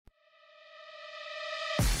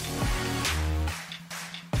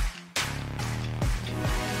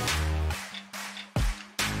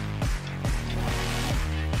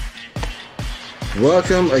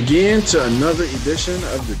Welcome again to another edition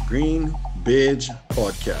of the Green Beige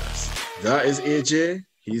Podcast. That is AJ.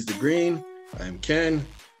 He's the green. I'm Ken.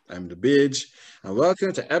 I'm the beige. And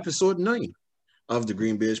welcome to episode 9 of the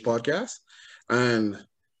Green Beige Podcast. And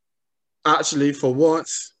actually, for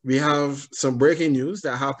once, we have some breaking news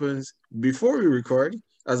that happens before we record,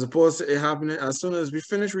 as opposed to it happening as soon as we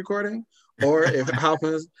finish recording, or if it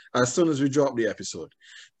happens as soon as we drop the episode.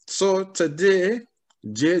 So today,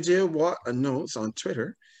 JJ Watt announced on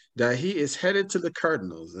Twitter that he is headed to the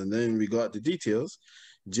Cardinals. And then we got the details.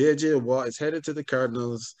 JJ Watt is headed to the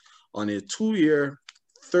Cardinals on a 2-year,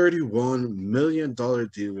 $31 million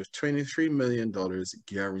deal with $23 million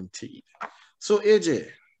guaranteed. So, AJ,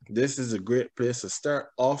 this is a great place to start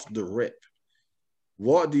off the rip.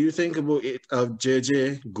 What do you think about it of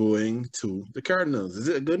JJ going to the Cardinals? Is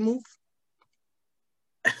it a good move?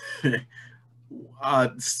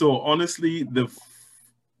 So honestly,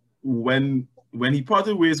 when he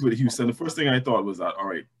parted ways with Houston, the first thing I thought was that, all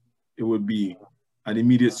right, it would be an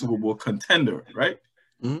immediate Super Bowl contender, right?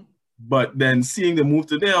 Mm-hmm. But then seeing the move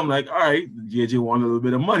today, I'm like, all right, JJ won a little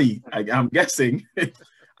bit of money, I'm guessing, and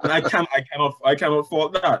I cannot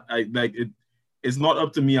fault that. It's not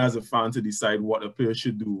up to me as a fan to decide what a player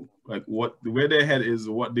should do, like where their head is,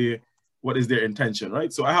 what is their intention,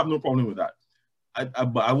 right? So I have no problem with that.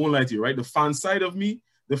 But I won't lie to you, right? The fan side of me,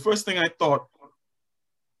 the first thing I thought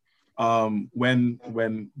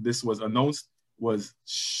when this was announced was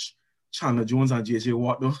Chandler Jones and JJ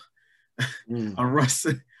Watt though. And Russ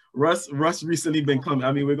recently been coming.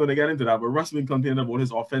 I mean, we're going to get into that, but Russ been complaining about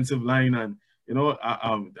his offensive line and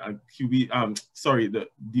QB. The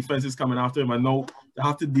defense is coming after him, and now they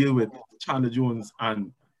have to deal with Chandler Jones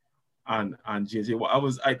and JJ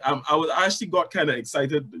Watt. I actually got kind of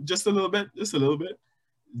excited just a little bit,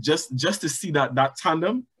 just to see that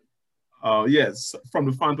tandem. Yes, from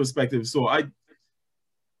the fan perspective. So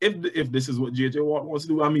if this is what JJ Watt wants to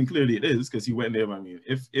do, I mean, clearly it is because he went there. I mean,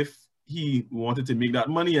 if he wanted to make that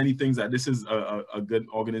money and he thinks that this is a good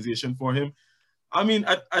organization for him, I mean,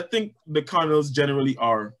 I think the Cardinals generally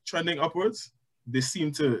are trending upwards. They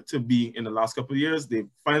seem to be in the last couple of years. They've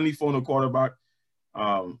finally found a quarterback.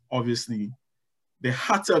 Obviously, there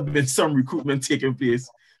had to have been some recruitment taking place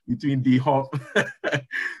between D-Hop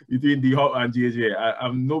and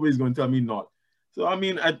JJ. Nobody's going to tell me not. So, I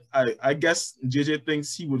mean, I guess JJ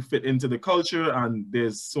thinks he would fit into the culture and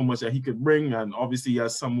there's so much that he could bring. And obviously, he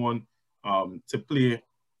has someone to play,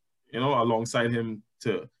 alongside him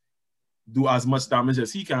to do as much damage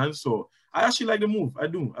as he can. So, I actually like the move. I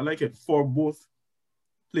do. I like it for both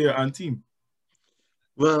player and team.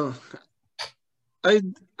 Well,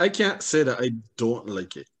 I can't say that I don't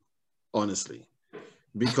like it, honestly,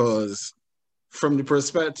 because from the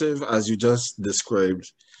perspective, as you just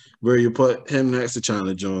described, where you put him next to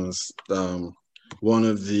Chandler Jones, one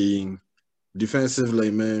of the defensive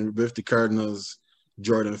linemen with the Cardinals,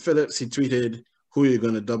 Jordan Phillips, he tweeted, "Who are you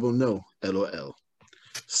going to double? No, LOL."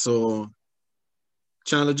 So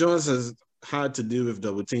Chandler Jones has had to deal with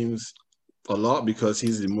double teams a lot because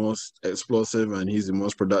he's the most explosive and he's the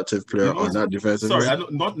most productive player on that defensive line. Sorry,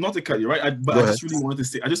 not to cut you, right? I just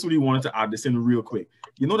really wanted to add this in real quick.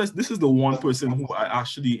 This is the one person who I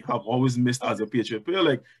actually have always missed as a Patriot player.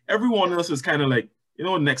 Like everyone else is kind of like,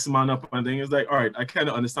 next man up and thing. It's like, all right, I kind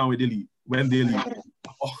of understand when they leave.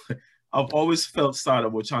 I've always felt sad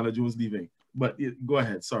about Chandler Jones leaving. But go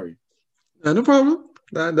ahead, sorry. No problem.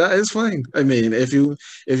 That is fine. I mean, if you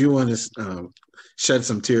want to shed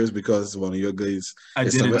some tears because one of your guys. I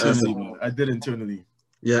did internally.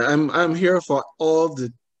 Yeah, I'm here for all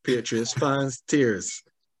the Patriots fans' tears.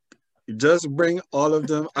 Just bring all of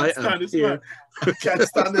them. I am here. I can't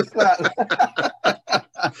stand this flat.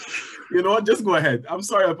 You know what? Just go ahead. I'm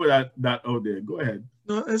sorry I put that out there. Go ahead.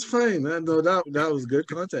 No, it's fine. No, that was good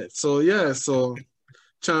content. So yeah,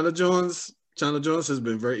 Chandler Jones has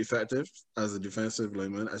been very effective as a defensive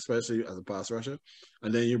lineman, especially as a pass rusher.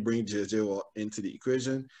 And then you bring JJ Watt into the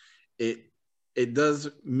equation. It does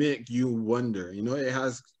make you wonder. It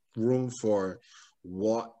has room for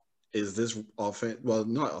what is this offense? Well,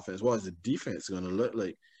 not offense. What is the defense going to look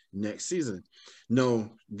like next season? No,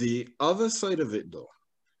 the other side of it, though,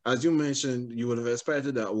 as you mentioned, you would have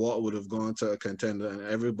expected that Watt would have gone to a contender, and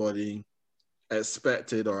everybody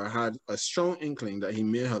expected or had a strong inkling that he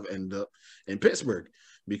may have ended up in Pittsburgh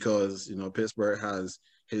because, Pittsburgh has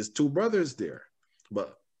his two brothers there.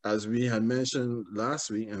 But as we had mentioned last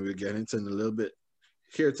week, and we'll get into in a little bit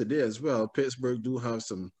here today as well, Pittsburgh do have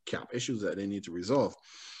some cap issues that they need to resolve.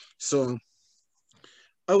 So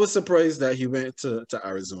I was surprised that he went to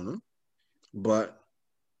Arizona, but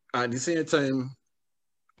at the same time,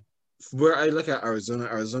 where I look at Arizona,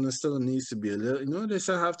 Arizona still needs to be a little, they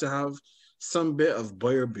still have to have some bit of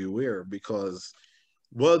buyer beware because,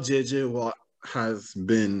 well, JJ Watt has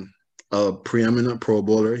been a preeminent Pro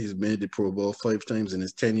Bowler. He's made the Pro Bowl 5 times in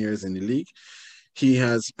his 10 years in the league. He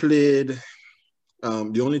has played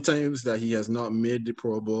the only times that he has not made the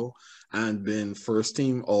Pro Bowl and been first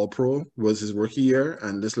team All Pro was his rookie year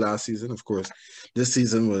and this last season. Of course, this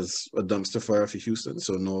season was a dumpster fire for Houston,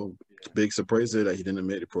 so no big surprise there that he didn't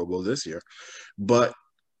make the Pro Bowl this year. But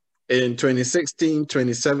in 2016,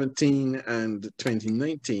 2017, and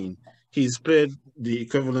 2019, he's played the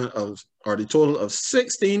equivalent of, or the total of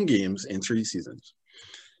 16 games in 3 seasons.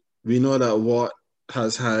 We know that Watt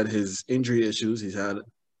has had his injury issues. He's had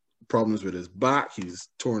problems with his back. He's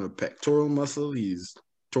torn a pectoral muscle. He's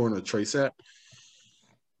torn a tricep.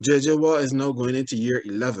 JJ Watt is now going into year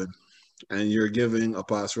 11, and you're giving a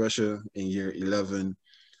pass rusher in year 11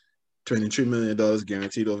 $23 million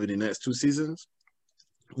guaranteed over the next 2 seasons.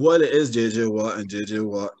 What it is, JJ Watt, and JJ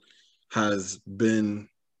Watt has been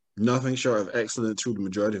nothing short of excellent through the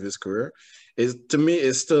majority of his career. Is to me,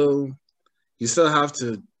 it's still, you still have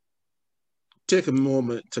to take a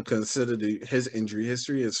moment to consider his injury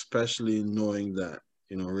history, especially knowing that,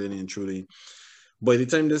 really and truly, by the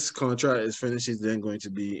time this contract is finished, he's then going to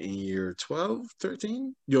be in year 12,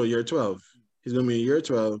 13? Year 12. He's going to be in year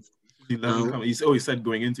 12. 11 he said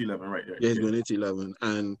going into 11, right? Yeah, he's going into 11.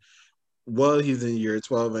 And while he's in year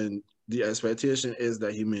 12, and the expectation is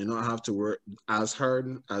that he may not have to work as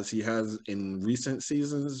hard as he has in recent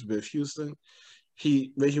seasons with Houston.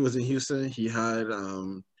 When he was in Houston, he had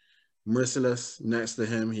Merciless next to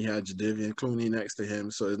him. He had Jadeveon Clooney next to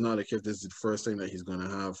him. So it's not like if this is the first thing that he's going to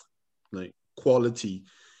have like quality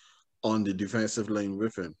on the defensive line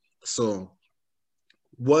with him. So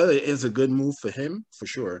while it is a good move for him, for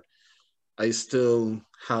sure, I still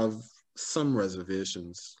have some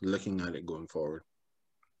reservations looking at it going forward.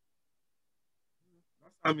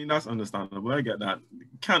 I mean, that's understandable. I get that.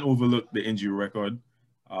 Can't overlook the injury record.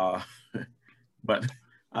 But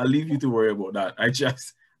I'll leave you to worry about that. I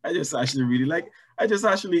just actually really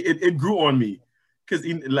it grew on me. Because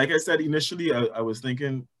like I said, initially I was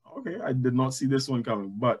thinking, okay, I did not see this one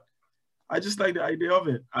coming, but I just like the idea of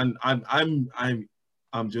it. And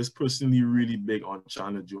I'm just personally really big on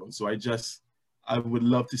Chandler Jones. So I would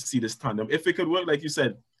love to see this tandem. If it could work, like you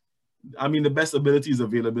said, I mean, the best ability is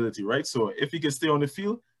availability, right? So if he can stay on the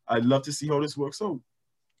field, I'd love to see how this works out.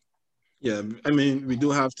 Yeah, I mean, we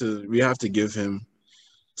have to give him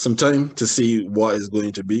some time to see what is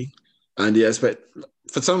going to be. And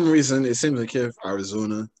for some reason, it seems like if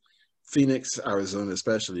Phoenix, Arizona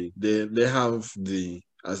especially, they have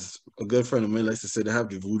as a good friend of mine likes to say, they have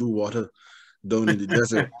the voodoo water down in the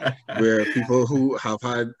desert where people who have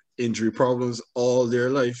had injury problems all their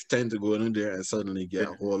life tend to go in there and suddenly get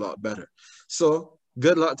a whole lot better. So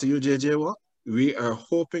good luck to you, JJ Watt. We are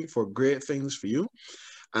hoping for great things for you.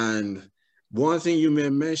 And one thing you may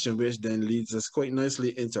mention, which then leads us quite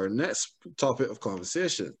nicely into our next topic of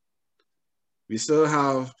conversation. We still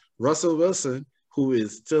have Russell Wilson, who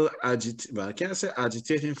is still agitating, but I can't say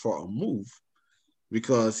agitating for a move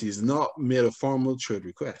because he's not made a formal trade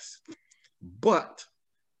request. But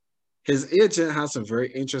his agent has some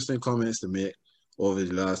very interesting comments to make over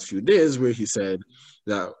the last few days where he said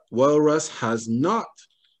that while Russ has not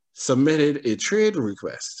submitted a trade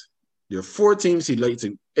request, there are 4 teams he'd like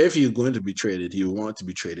to, if he's going to be traded, he would want to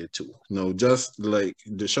be traded to. Now, just like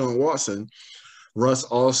Deshaun Watson, Russ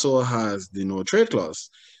also has the no trade clause.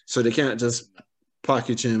 So they can't just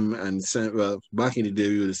package him and send, well, back in the day,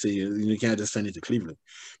 we would say, you can't just send it to Cleveland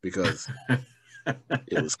because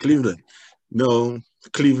it was Cleveland. No,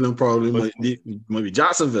 Cleveland probably might be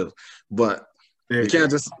Jacksonville, but you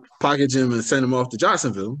can't just package him and send him off to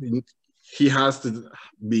Jacksonville. He has to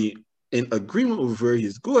be in agreement with where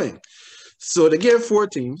he's going. So they gave 4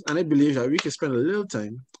 teams, and I believe that we can spend a little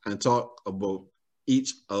time and talk about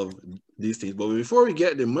each of these teams. But before we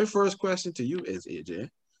get there, my first question to you is, AJ,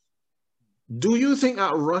 do you think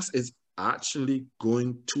that Russ is actually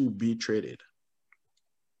going to be traded?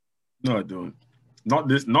 No, I don't. Not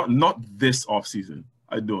this offseason.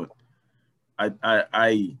 I don't.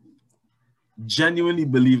 I genuinely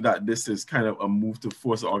believe that this is kind of a move to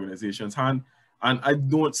force the organization's hand. And I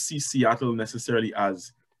don't see Seattle necessarily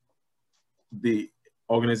as the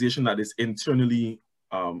organization that is internally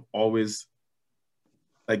always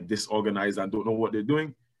like disorganized and don't know what they're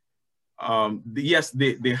doing. Yes,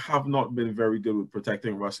 they have not been very good with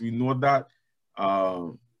protecting Russ. We know that.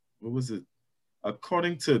 What was it?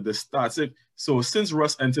 According to the stats, so since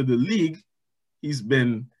Russ entered the league, he's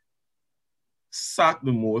been sacked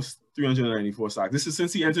the most, 394 sacks. This is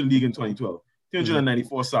since he entered the league in 2012.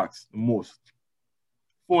 394 sacks, the most.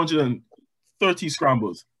 430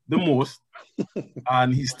 scrambles, the most.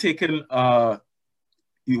 And he's taken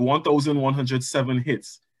 1,107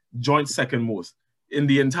 hits, joint second most in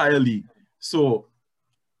the entire league. So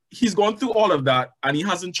he's gone through all of that, and he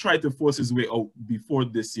hasn't tried to force his way out before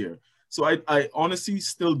this year. So I honestly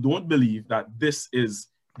still don't believe that this is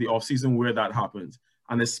the offseason where that happens.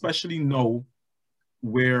 And especially now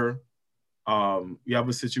where we have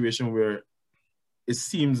a situation where it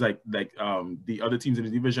seems like the other teams in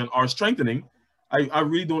the division are strengthening. I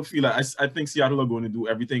really don't feel like I think Seattle are going to do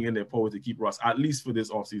everything in their power to keep Russ, at least for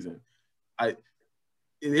this offseason.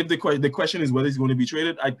 If the question is whether he's going to be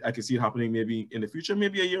traded, I can see it happening maybe in the future,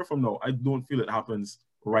 maybe a year from now. I don't feel it happens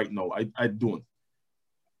right now. I don't.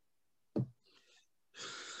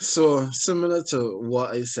 So similar to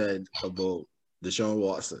what I said about Deshaun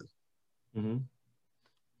Watson,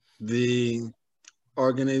 the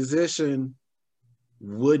organization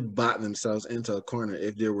would back themselves into a corner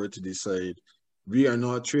if they were to decide, we are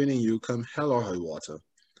not trading you come hell or high water.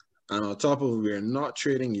 And on top of it, we are not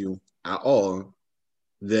trading you at all.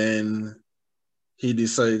 Then he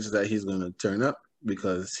decides that he's going to turn up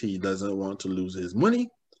because he doesn't want to lose his money.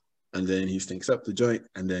 And then he stinks up the joint,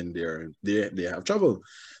 and then they have trouble.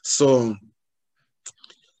 So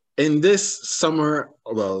in this summer,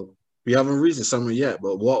 well, we haven't reached the summer yet,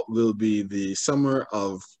 but what will be the summer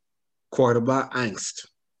of quarterback angst?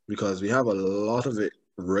 Because we have a lot of it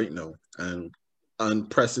right now, and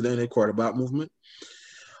unprecedented quarterback movement.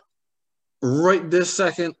 Right this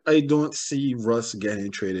second, I don't see Russ getting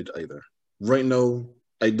traded either. Right now,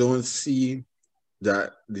 I don't see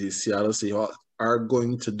that the Seattle Seahawks are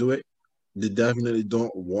going to do it. They definitely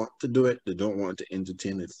don't want to do it. They don't want to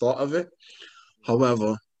entertain the thought of it.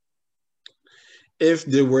 However, if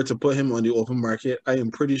they were to put him on the open market, I am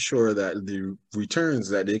pretty sure that the returns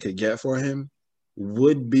that they could get for him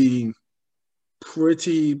would be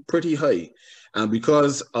pretty high. And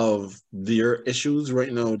because of their issues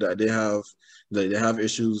right now that they have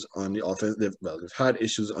issues on the offense. They've had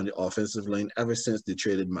issues on the offensive line ever since they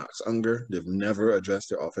traded Max Unger. They've never addressed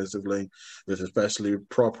their offensive line with especially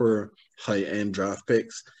proper high-end draft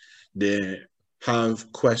picks. They have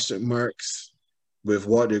question marks with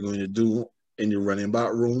what they're going to do in the running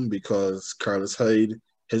back room because Carlos Hyde,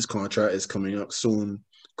 his contract is coming up soon.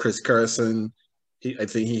 Chris Carson, I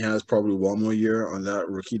think he has probably one more year on that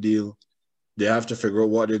rookie deal. They have to figure out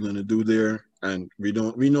what they're going to do there. And we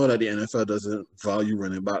know that the NFL doesn't value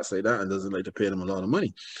running backs like that and doesn't like to pay them a lot of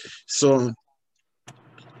money. So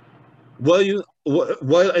while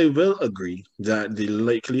I will agree that the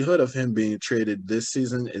likelihood of him being traded this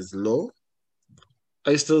season is low,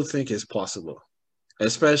 I still think it's possible.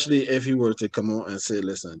 Especially if he were to come out and say,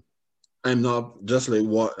 listen, I'm not, just like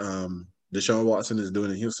what Deshaun Watson is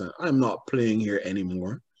doing in Houston, I'm not playing here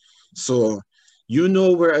anymore. So you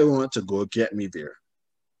know where I want to go, get me there.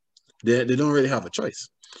 They don't really have a choice.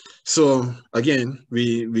 So again,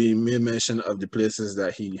 we made mention of the places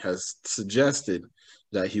that he has suggested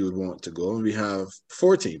that he would want to go. We have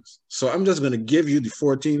 4 teams. So I'm just going to give you the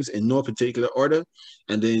 4 teams in no particular order,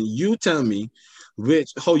 and then you tell me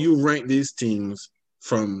how you rank these teams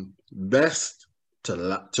from best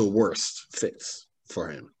to worst fits for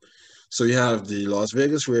him. So you have the Las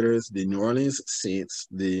Vegas Raiders, the New Orleans Saints,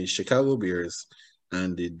 the Chicago Bears,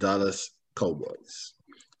 and the Dallas Cowboys.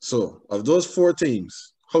 So of those 4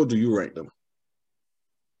 teams, how do you rank them?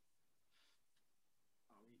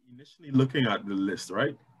 Initially looking at the list,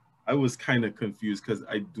 right, I was kind of confused because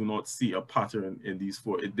I do not see a pattern in these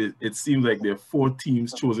 4. It seems like there are 4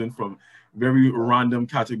 teams chosen from very random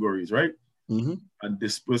categories, right? Mm-hmm. And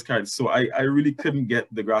dispersed categories. So I really couldn't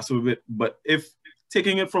get the grasp of it. But if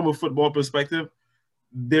taking it from a football perspective,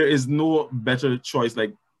 there is no better choice.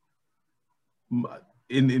 Like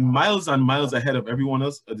in miles and miles ahead of everyone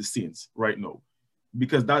else are the Saints right now,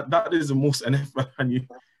 because that is the most NFL. And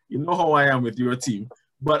you know how I am with your team.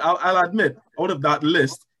 But I'll admit, out of that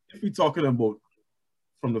list, if we're talking about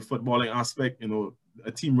from the footballing aspect,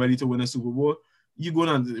 a team ready to win a Super Bowl, you go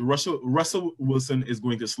on. Russell Wilson is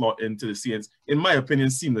going to slot into the Saints, in my opinion,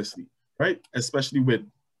 seamlessly, right? Especially with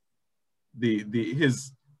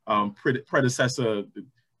his predecessor, the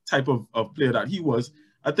type of player that he was.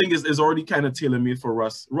 I think is already kind of tailor-made for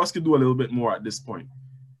Russ. Russ could do a little bit more at this point.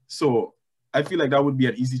 So I feel like that would be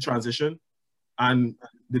an easy transition, and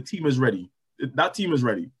the team is ready. That team is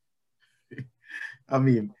ready. I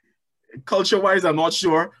mean, culture-wise, I'm not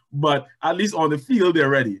sure, but at least on the field, they're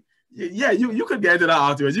ready. Yeah, you could get into that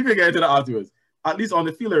afterwards. At least on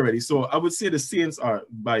the field, they're ready. So I would say the Saints are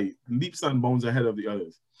by leaps and bounds ahead of the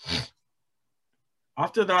others.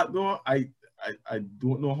 After that, though, I I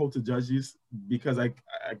don't know how to judge this because I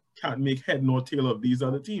can't make head nor tail of these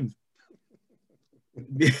other teams.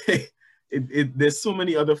 There's so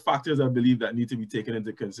many other factors I believe that need to be taken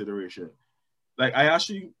into consideration. Like I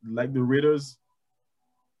actually like the Raiders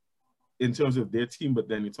in terms of their team, but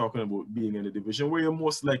then you're talking about being in a division where you're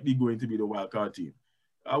most likely going to be the wild card team,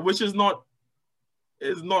 which is not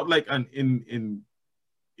like an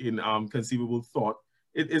conceivable thought.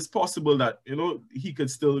 It is possible that he could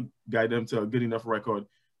still guide them to a good enough record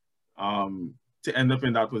to end up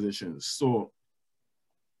in that position. So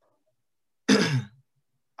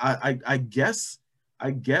I guess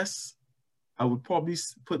I would probably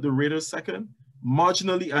put the Raiders second,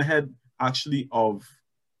 marginally ahead actually of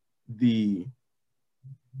the.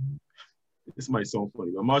 This might sound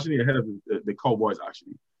funny, but marginally ahead of the Cowboys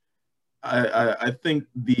actually. I think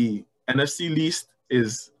the NFC least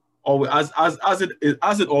is always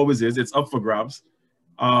as it always is. It's up for grabs.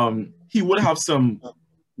 He would have some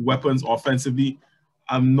weapons offensively.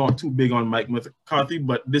 I'm not too big on Mike McCarthy,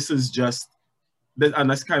 but this is just, and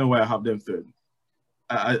that's kind of why I have them third.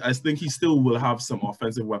 I think he still will have some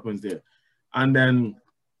offensive weapons there. And then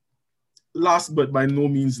last but by no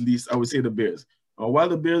means least, I would say the Bears. While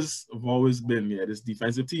the Bears have always been this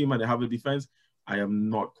defensive team and they have a defense, I am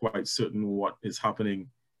not quite certain what is happening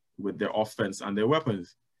with their offense and their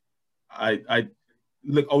weapons. I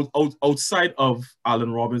look outside of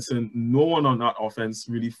Allen Robinson, no one on that offense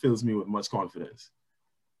really fills me with much confidence,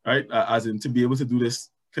 right? As in to be able to do this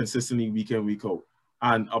consistently week in, week out.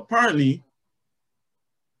 And apparently,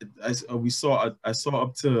 I saw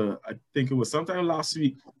up to, I think it was sometime last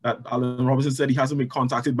week, that Allen Robinson said he hasn't been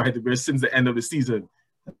contacted by the Bears since the end of the season.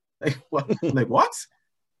 Like what?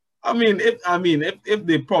 I mean, if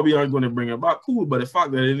they probably aren't going to bring him back, cool. But the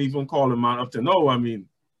fact that they didn't even call him out up to now, I mean,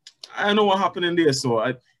 I don't know what happened in there. So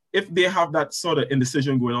if they have that sort of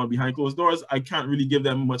indecision going on behind closed doors, I can't really give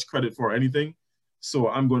them much credit for anything. So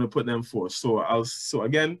I'm going to put them fourth. So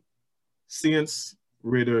again, Saints,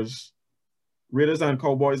 Raiders and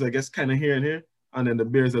Cowboys, I guess, kind of here and here, and then the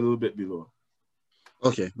Bears a little bit below.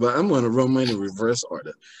 Okay, but I'm going to run mine in reverse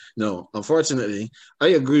order. No, unfortunately, I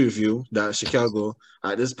agree with you that Chicago,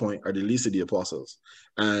 at this point, are the least of the apostles.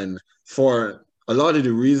 And for a lot of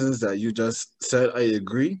the reasons that you just said, I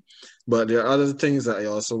agree. But there are other things that I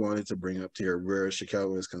also wanted to bring up here where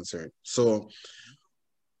Chicago is concerned. So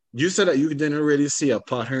you said that you didn't really see a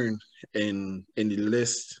pattern in the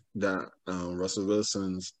list that Russell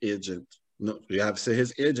Wilson's agent. No, you have to say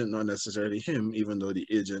his agent, not necessarily him, even though the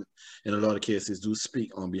agent in a lot of cases do speak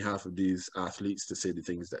on behalf of these athletes to say the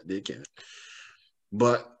things that they can.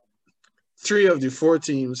 But 3 of the 4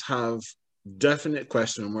 teams have definite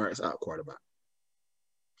question marks at quarterback.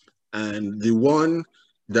 And the one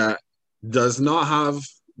that does not have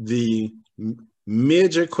the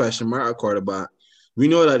major question mark at quarterback, we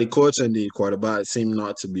know that the coach and the quarterback seem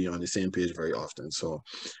not to be on the same page very often. So,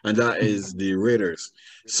 and that is the Raiders.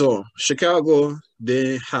 So, Chicago,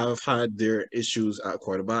 they have had their issues at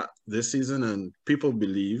quarterback this season, and people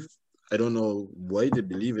believe, I don't know why they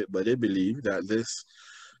believe it, but they believe that this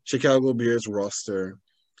Chicago Bears roster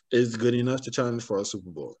is good enough to challenge for a Super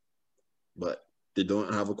Bowl. But they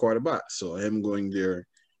don't have a quarterback. So, him going there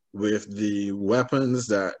with the weapons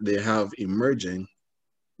that they have emerging,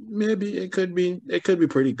 maybe it could be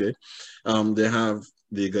pretty good. They have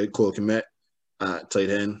the guy Cole Kmet at tight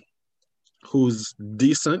end, who's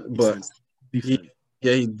decent, but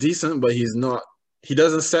he's decent, but he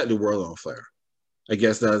doesn't set the world on fire. I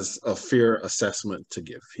guess that's a fair assessment to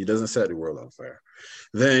give. He doesn't set the world on fire.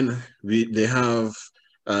 Then they have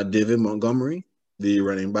David Montgomery, the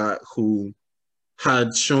running back, who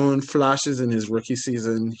had shown flashes in his rookie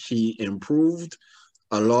season. He improved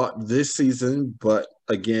a lot this season, but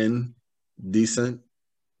again, decent,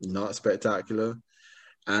 not spectacular.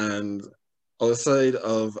 And outside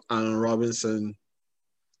of Allen Robinson,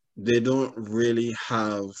 they don't really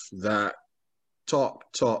have that top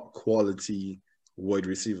quality wide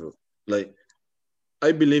receiver. Like,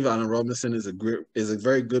 I believe Allen Robinson is a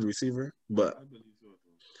very good receiver, but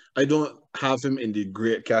I don't have him in the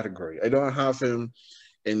great category. I don't have him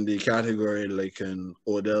in the category like an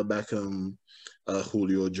Odell Beckham,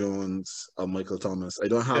 Julio Jones, Michael Thomas. I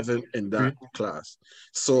don't have him in that class.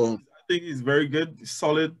 So I think he's very good,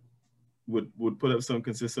 solid, would put up some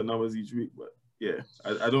consistent numbers each week. But yeah,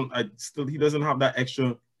 he doesn't have that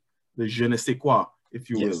extra, the je ne sais quoi, if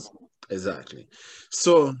you will. Exactly.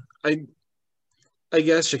 So I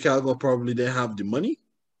guess Chicago probably, they have the money,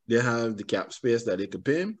 they have the cap space that they could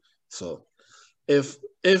pay him. So if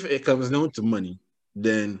it comes down to money,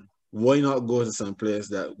 then why not go to some place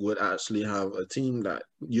that would actually have a team that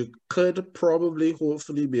you could probably,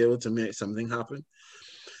 hopefully, be able to make something happen?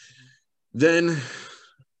 Then,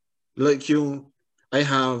 like you, I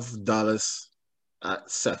have Dallas at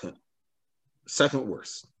second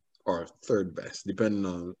worst or third best, depending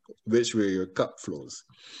on which way your cup flows.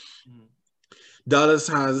 Mhm. Dallas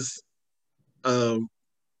has um,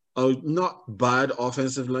 a not bad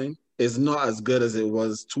offensive line. It's not as good as it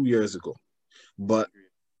was 2 years ago, but Agreed.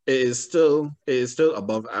 it is still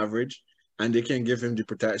above average, and they can give him the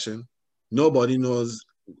protection. Nobody knows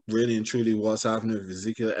really and truly what's happening with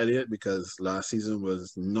Ezekiel Elliott because last season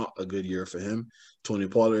was not a good year for him. Tony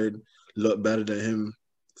Pollard looked better than him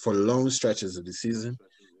for long stretches of the season.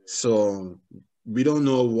 So we don't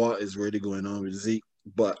know what is really going on with Zeke.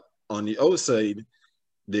 But on the outside,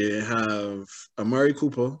 they have Amari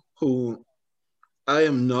Cooper, who I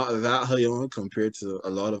am not that high on compared to a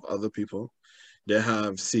lot of other people. They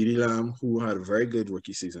have CeeDee Lamb, who had a very good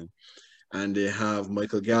rookie season, and they have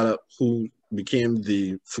Michael Gallup, who became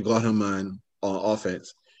the forgotten man on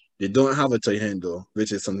offense. They don't have a tight end though,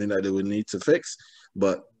 which is something that they would need to fix.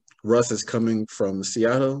 But Russ is coming from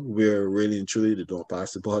Seattle, where really and truly they don't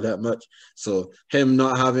pass the ball that much. So him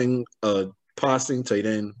not having a passing tight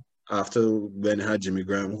end after when they had Jimmy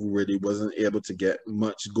Graham, who really wasn't able to get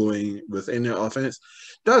much going within their offense,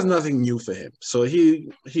 that's nothing new for him. So he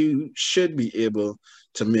should be able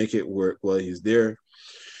to make it work while he's there.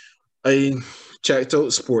 I checked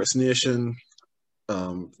out Sports Nation,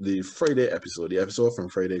 the Friday episode, the episode from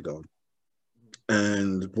Friday Gone,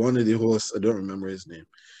 and one of the hosts, I don't remember his name,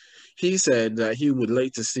 he said that he would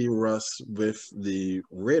like to see Russ with the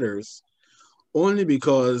Raiders only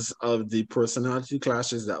because of the personality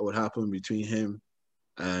clashes that would happen between him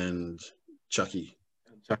and Chucky.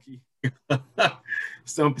 And Chucky.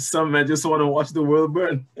 Some men just want to watch the world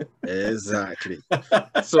burn. Exactly.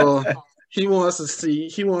 So he wants to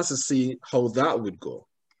see how that would go.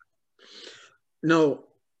 Now,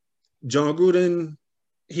 John Gruden,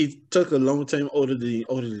 he took a long time out of the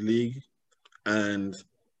league, and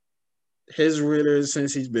his Raiders,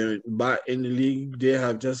 since he's been back in the league, they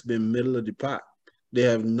have just been middle of the pack. They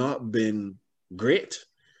have not been great,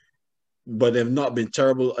 but they've not been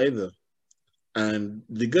terrible either. And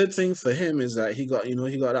the good thing for him is that he got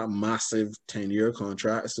that massive 10-year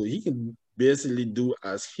contract, so he can basically do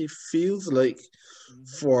as he feels like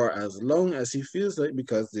Mhm. for as long as he feels like,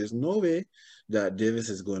 because there's no way that Davis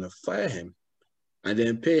is going to fire him and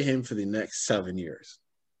then pay him for the next 7 years.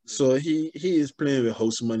 So he is playing with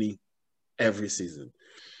house money every season.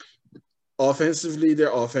 Offensively,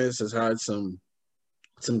 their offense has had some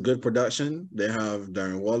good production. They have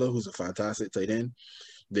Darren Waller, who's a fantastic tight end.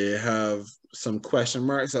 They have some question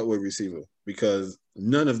marks at wide receiver because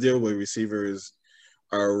none of their wide receivers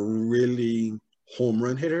are really home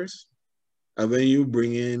run hitters. And when you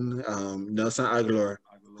bring in Nelson Aguilar,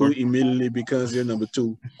 who Aguilar. immediately becomes your number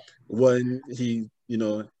two, when he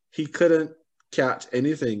couldn't catch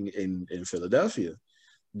anything in Philadelphia,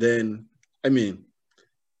 then I mean,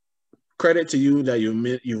 credit to you that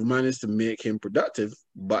you've managed to make him productive,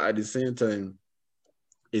 but at the same time,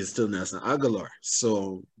 it's still Nelson Aguilar.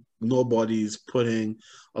 So nobody's putting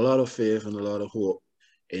a lot of faith and a lot of hope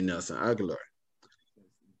in Nelson Aguilar.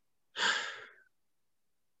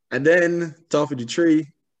 And then top of the tree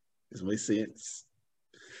is my Saints.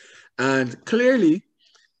 And clearly,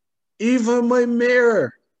 even my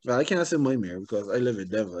mayor, well, I can't say my mayor because I live in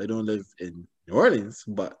Denver. I don't live in New Orleans.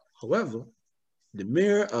 But however, the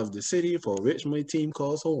mayor of the city for which my team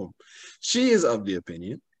calls home, she is of the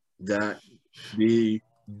opinion that the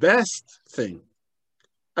best thing,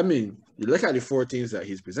 I mean, you look at the four teams that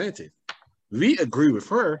he's presented. We agree with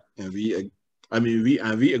her, and we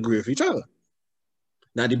agree with each other.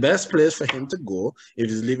 Now, the best place for him to go if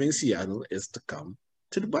he's leaving Seattle is to come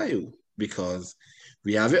to the Bayou because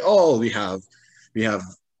we have it all. We have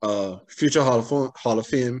future Hall of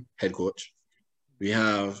Fame head coach. We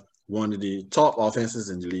have one of the top offenses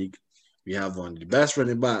in the league. We have one of the best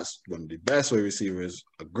running backs, one of the best wide receivers,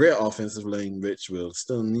 a great offensive line, which will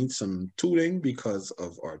still need some tooling because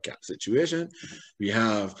of our cap situation. We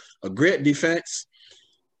have a great defense.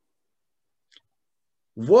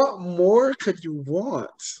 What more could you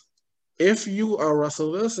want if you are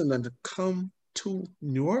Russell Wilson than to come to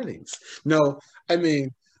New Orleans? Now, I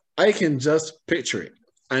mean, I can just picture it.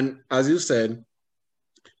 And as you said,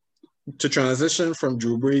 to transition from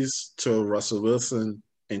Drew Brees to Russell Wilson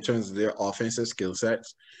in terms of their offensive skill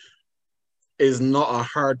sets is not a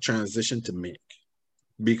hard transition to make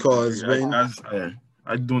I agree. because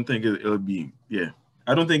I don't think it'll be, yeah.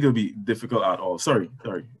 I don't think it'll be difficult at all. Sorry.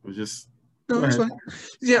 It was just Go No, it's ahead. fine.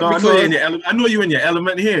 Yeah, No, I know you're in because your element. I know you in your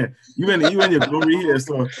element here. You in your glory here.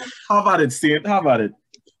 So how about it, Saint? How about it?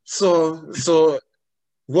 so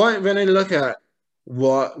what when I look at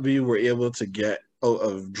what we were able to get out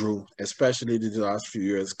of Drew, especially the last few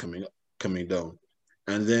years coming down,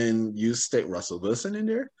 and then you stick Russell Wilson in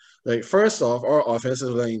there. Like first off, our offensive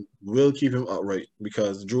line will keep him upright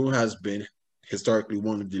because Drew has been historically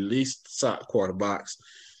one of the least sacked quarterbacks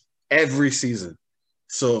every season.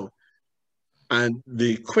 So and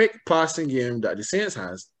the quick passing game that the Saints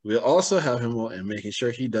has will also help him out in making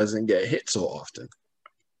sure he doesn't get hit so often.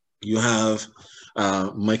 You have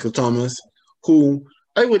Michael Thomas, who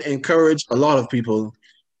I would encourage a lot of people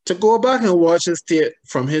to go back and watch his tape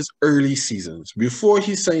from his early seasons before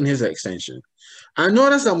he signed his extension. I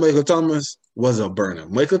noticed that Michael Thomas was a burner.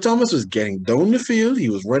 Michael Thomas was getting down the field. He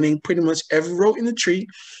was running pretty much every route in the tree,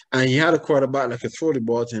 and he had a quarterback that could throw the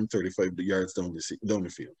ball to him 35 yards down the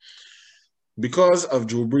field. Because of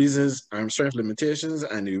Drew Brees' arm strength limitations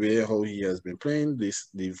and the way how he has been playing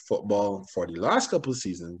the football for the last couple of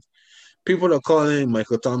seasons, people are calling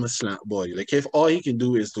Michael Thomas slant boy. Like if all he can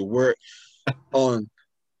do is to work on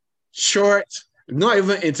short, not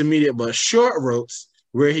even intermediate, but short routes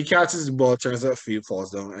where he catches the ball, turns up field,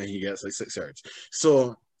 falls down, and he gets like 6 yards.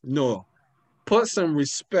 So no, put some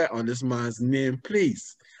respect on this man's name,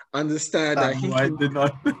 please. Understand that he I can. did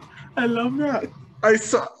not. I love that.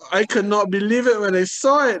 I could not believe it when I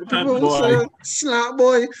saw it. That People were boy. saying, "Slap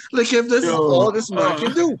boy, look if this is all Yo, this man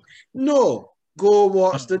can do." No, go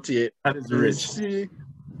watch the tape that is and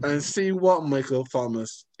rich. see what Michael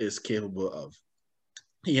Thomas is capable of.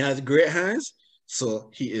 He has great hands,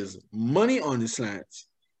 so he is money on the slants.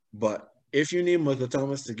 But if you need Michael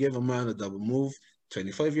Thomas to give a man a double move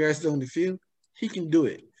 25 yards down the field, he can do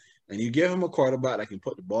it. And you give him a quarterback that can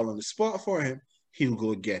put the ball on the spot for him, he'll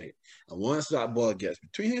go get it. And once that ball gets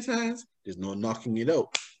between his hands, there's no knocking it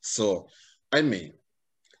out. So, I mean,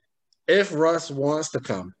 if Russ wants to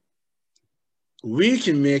come, we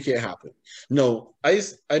can make it happen. No, I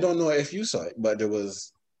don't know if you saw it, but there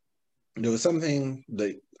was something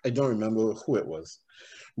that I don't remember who it was,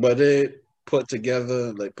 but they put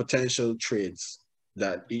together like potential trades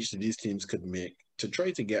that each of these teams could make to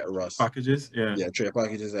try to get Russ. Packages, yeah. Yeah, trade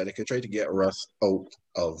packages that they could try to get Russ of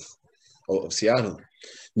out of Seattle.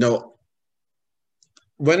 Now,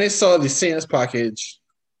 when I saw the Saints package,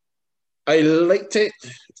 I liked it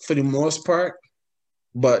for the most part,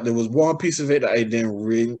 but there was one piece of it that I didn't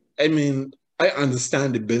really. I mean, I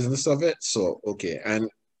understand the business of it, so okay, and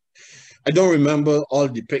I don't remember all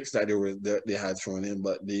the picks that they had thrown in,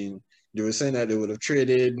 but they were saying that they would have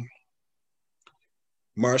traded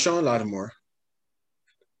Marshawn Lattimore.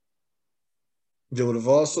 They would have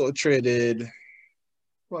also traded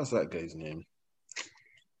what's that guy's name?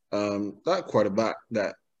 That quarterback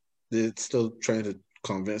that they're still trying to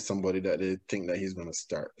convince somebody that they think that he's going to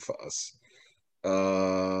start for us.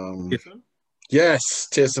 Yes,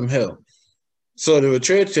 Taysom Hill. So they would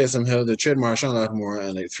trade Taysom Hill, they trade Marshawn Lattimore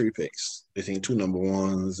and like 3 picks. I think 2 number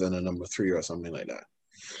ones and a number 3 or something like that.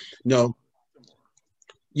 No.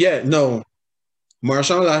 Yeah, no.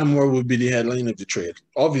 Marshawn Lattimore would be the headline of the trade,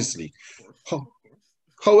 obviously.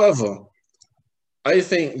 However, I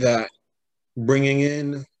think that bringing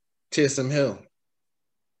in Taysom Hill,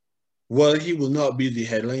 while he will not be the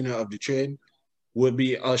headliner of the trade, would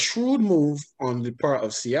be a shrewd move on the part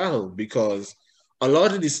of Seattle because a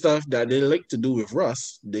lot of the stuff that they like to do with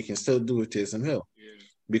Russ, they can still do with Taysom Hill. Yeah.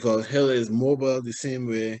 Because Hill is mobile the same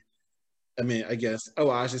way. I mean, I guess,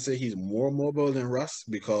 I should say he's more mobile than Russ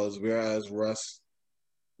because whereas Russ,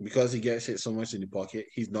 because he gets hit so much in the pocket,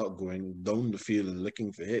 he's not going down the field and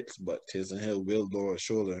looking for hits, but Taysom Hill will lower his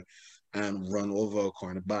shoulder and run over a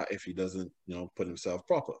cornerback if he doesn't, put himself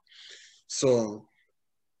proper. So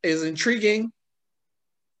it's intriguing,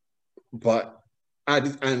 but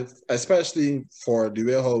and especially for the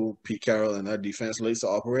way how Pete Carroll and that defense likes to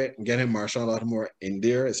operate, getting Marshawn Lattimore in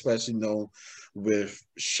there, especially now with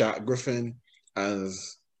Shaq Griffin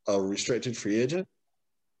as a restricted free agent,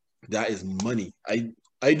 that is money.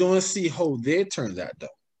 I don't see how they turn that down.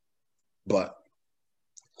 But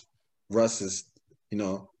Russ is,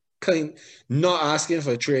 not asking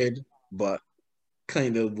for a trade, but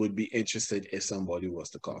kind of would be interested if somebody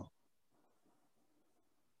was to call.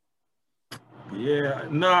 Yeah,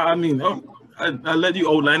 no, I mean, I let you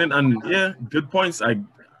outline it, and yeah, good points.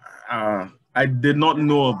 I did not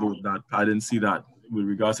know about that. I didn't see that with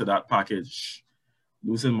regards to that package.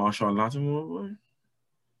 Losing Marshawn Lattimore, boy.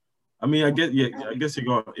 I mean, I guess you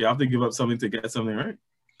have to give up something to get something, right?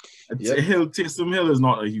 Yep. Taysom Hill is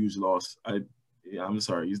not a huge loss. I'm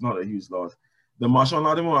sorry, he's not a huge loss. The Marshawn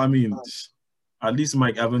Lattimore, I mean, at least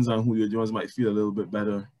Mike Evans and Julio Jones might feel a little bit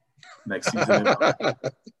better next season.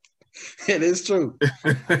 It is true.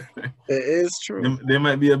 It is true. They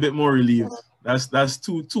might be a bit more relieved. That's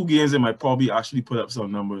two games they might probably actually put up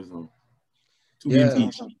some numbers on. Two games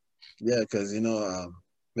each. Yeah, because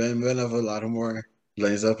whenever Lattimore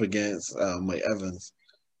lines up against Mike Evans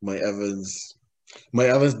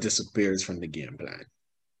disappears from the game plan.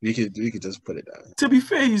 We could just put it down. To be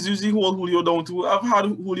fair, he's usually hold Julio down too. I've had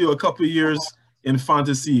Julio a couple of years in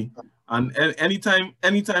fantasy, and anytime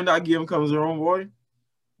that game comes around, boy,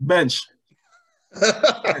 bench.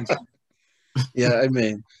 Yeah, I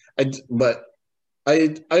mean, but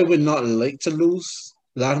I would not like to lose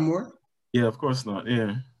Lattimore. Yeah, of course not.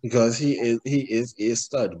 Yeah, because he is a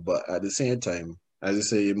stud, but at the same time, as I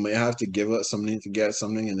say, you might have to give up something to get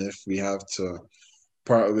something, and if we have to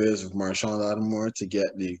part ways with Marshawn Lattimore to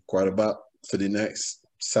get the quarterback for the next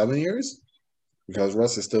 7 years, because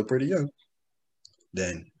Russ is still pretty young,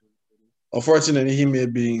 then unfortunately he may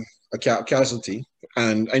be a cap casualty.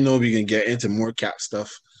 And I know we can get into more cap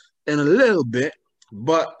stuff in a little bit,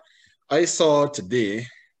 but I saw today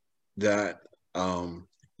that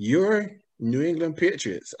your New England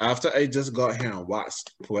Patriots, after I just got here and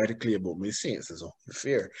watched poetically about my Saints, is only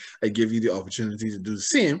fair I give you the opportunity to do the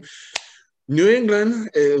same. New England,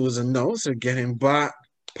 it was announced they're getting back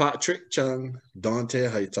Patrick Chung, Dante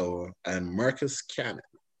Hightower, and Marcus Cannon.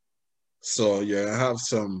 So you have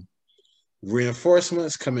some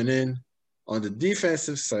reinforcements coming in on the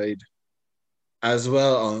defensive side, as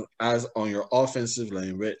well as on your offensive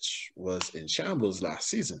line, which was in shambles last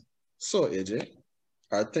season. So, AJ,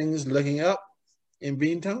 are things looking up in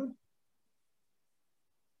Beantown?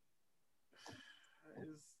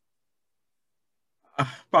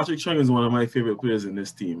 Patrick Chung is one of my favorite players in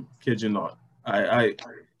this team. Kid you not. I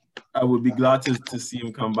would be glad to see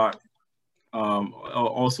him come back.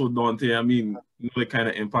 Also Dante, I mean, you know the kind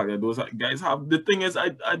of impact that those guys have. The thing is,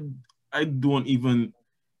 I don't even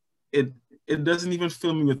it doesn't even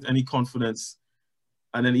fill me with any confidence.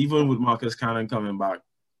 And then even with Marcus Cannon coming back,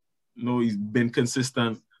 you know, he's been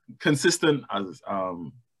consistent as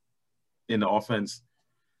in the offense.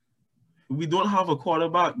 We don't have a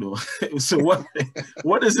quarterback though. So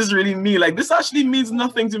what does this really mean? Like, this actually means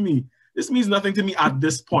nothing to me. This means nothing to me at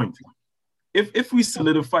this point. If we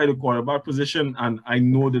solidify the quarterback position and I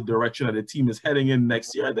know the direction that the team is heading in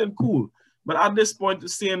next year, then cool. But at this point,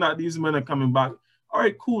 saying that these men are coming back, all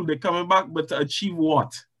right, cool, they're coming back, but to achieve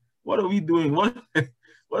what? What are we doing? What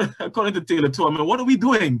according to Taylor too, I mean, what are we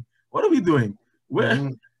doing? What are we doing?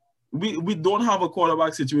 We don't have a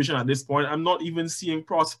quarterback situation at this point. I'm not even seeing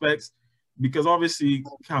prospects because obviously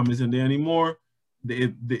Cam isn't there anymore.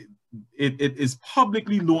 It is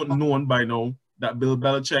publicly known by now that Bill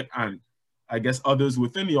Belichick and I guess others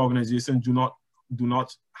within the organization do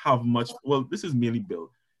not have much. Well, this is mainly Bill,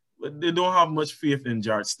 but they don't have much faith in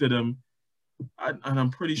Jarrett Stidham, and I'm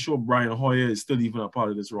pretty sure Brian Hoyer is still even a part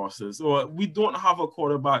of this roster. So we don't have a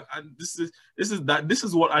quarterback, and this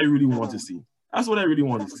is what I really want to see. That's what I really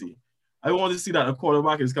want to see. I want to see that a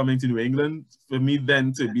quarterback is coming to New England for me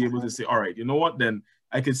then to be able to say, all right, you know what? Then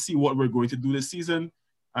I could see what we're going to do this season.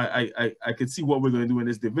 I could see what we're going to do in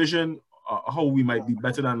this division. How we might be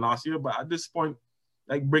better than last year, but at this point,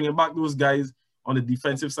 like bringing back those guys on the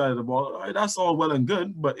defensive side of the ball, all right, that's all well and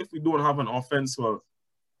good. But if we don't have an offense, well,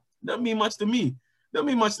 that mean much to me. That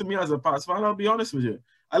mean much to me as a Pats fan. I'll be honest with you.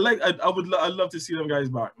 I'd love to see them guys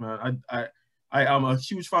back, man. I am a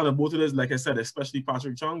huge fan of both of this. Like I said, especially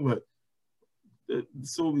Patrick Chung. But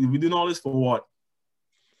so we doing all this for what?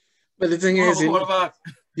 But the thing is, but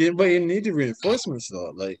you need the reinforcements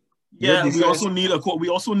though, like. Yeah, we also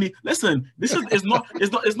need. Listen, it's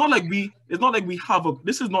not like we have a.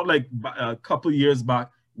 This is not like a couple years back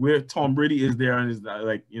where Tom Brady is there and is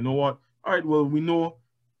like, you know what? All right, well, we know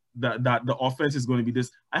that the offense is going to be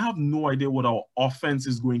this. I have no idea what our offense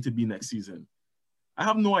is going to be next season. I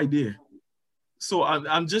have no idea. So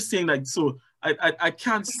I'm just saying, like, so I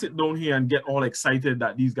can't sit down here and get all excited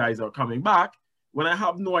that these guys are coming back when I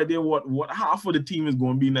have no idea what half of the team is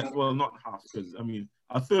going to be next. Well, not half, because I mean,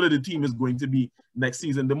 a third of the team is going to be next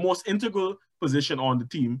season. The most integral position on the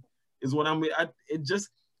team is what I'm.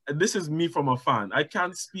 This is me from a fan. I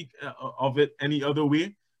can't speak of it any other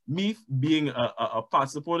way. Me being a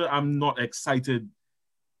Pats supporter, I'm not excited.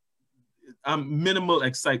 I'm minimal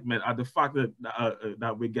excitement at the fact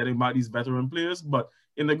that we're getting back these veteran players. But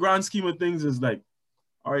in the grand scheme of things, it's like,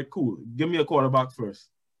 all right, cool. Give me a quarterback first.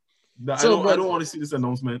 I don't want to see this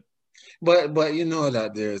announcement. But you know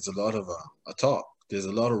that there's a lot of a talk. There's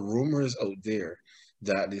a lot of rumors out there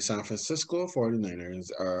that the San Francisco 49ers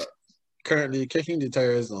are currently kicking the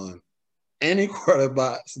tires on any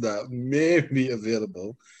quarterbacks that may be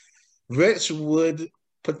available, which would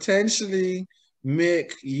potentially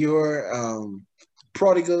make your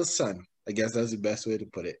prodigal son, I guess that's the best way to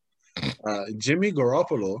put it, Jimmy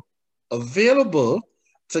Garoppolo, available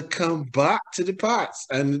to come back to the Pats.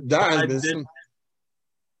 And that has been some.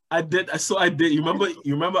 I did. So I did. You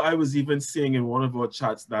remember I was even saying in one of our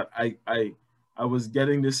chats that I was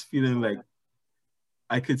getting this feeling like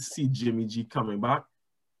I could see Jimmy G coming back.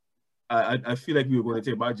 I feel like we were going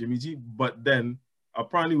to take back Jimmy G, but then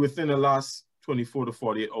apparently within the last 24 to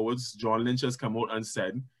 48 hours, John Lynch has come out and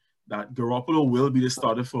said that Garoppolo will be the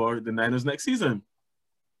starter for the Niners next season.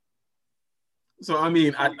 So, I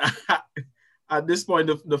mean, at this point,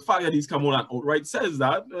 the fact that he's come out and outright says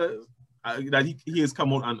that he has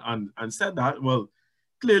come out and said that, well,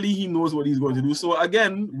 clearly he knows what he's going to do. So,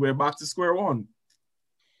 again, we're back to square one.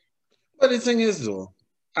 But the thing is, though,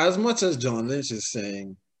 as much as John Lynch is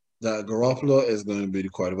saying that Garoppolo is going to be the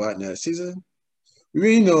quarterback next season,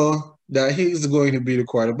 we know that he's going to be the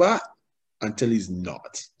quarterback until he's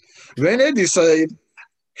not. When they decide,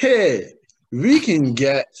 hey, we can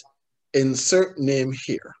get insert name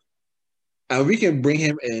here, and we can bring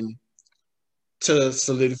him in to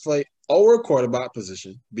solidify our quarterback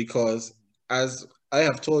position, because as I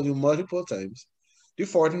have told you multiple times, the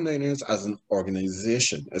 49ers as an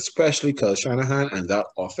organization, especially Kyle Shanahan and that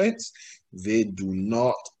offense, they do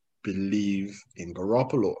not believe in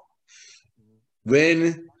Garoppolo.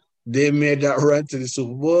 When they made that run to the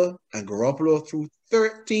Super Bowl and Garoppolo threw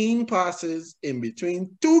 13 passes in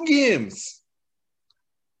between 2 games,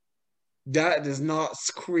 that does not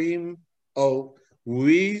scream out,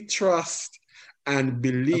 we trust and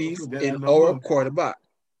believe in our quarterback.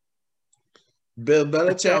 Bill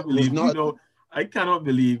Belichick was not. I cannot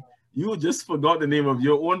believe you just forgot the name of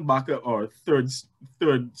your own backup or third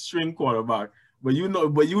string quarterback, but you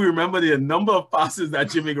remember the number of passes that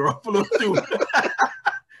Jimmy Garoppolo threw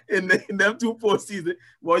in them 2 postseasons.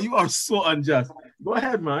 Well, you are so unjust. Go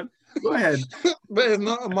ahead, man. Go ahead. But it's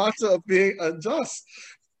not a matter of being unjust.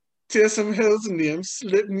 Taysom Hill's name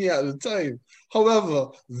slipped me at the time. However,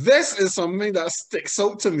 this is something that sticks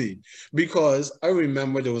out to me because I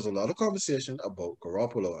remember there was a lot of conversation about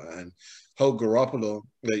Garoppolo and how Garoppolo,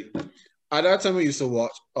 like, at that time I used to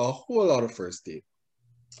watch a whole lot of First Take.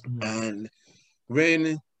 Mm-hmm. And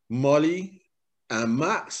when Molly and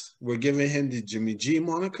Max were giving him the Jimmy G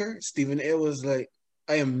moniker, Stephen A was like,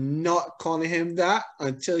 I am not calling him that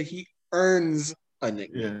until he earns a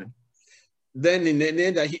nickname. Yeah. Then the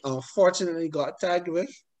nickname that he unfortunately got tagged with,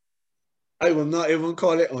 I will not even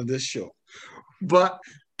call it on this show. But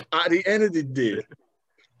at the end of the day,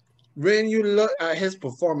 when you look at his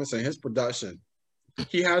performance and his production,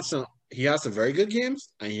 he has some very good games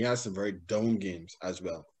and he has some very down games as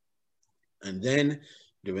well. And then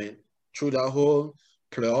they went through that whole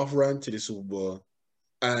playoff run to the Super Bowl.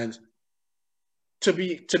 And to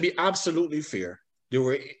be absolutely fair,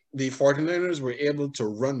 the 49ers were able to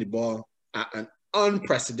run the ball at an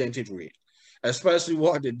unprecedented rate, especially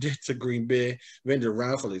what they did to Green Bay when they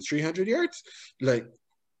ran for like 300 yards. Like,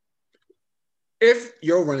 if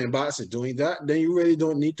your running backs are doing that, then you really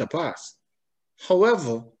don't need to pass.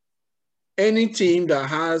 However, any team that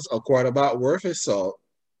has a quarterback worth his salt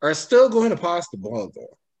are still going to pass the ball,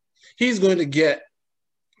 though. He's going to get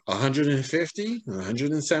 150,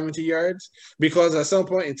 170 yards because at some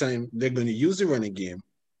point in time, they're going to use the running game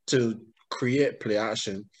to create play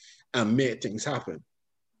action and make things happen.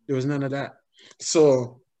 There was none of that.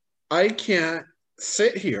 So I can't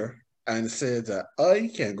sit here and say that I,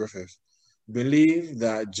 Ken Griffith, believe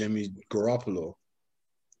that Jimmy Garoppolo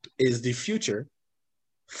is the future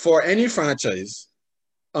for any franchise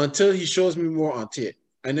until he shows me more on tape.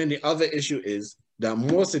 And then the other issue is that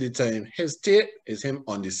most of the time, his tape is him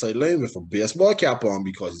on the sideline with a baseball cap on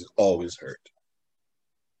because he's always hurt.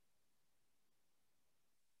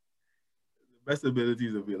 Best ability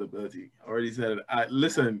is availability. I already said it.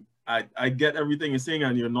 Listen, I get everything you're saying,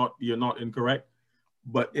 and you're not incorrect.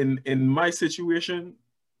 But in my situation,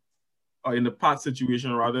 or in the Pats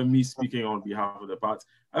situation, rather, me speaking on behalf of the Pats,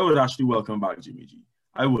 I would actually welcome back Jimmy G.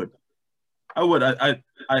 I would.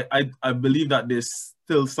 I believe that there's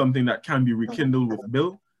still something that can be rekindled with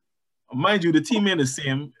Bill. Mind you, the team ain't the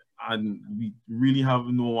same, and we really have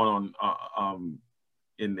no one on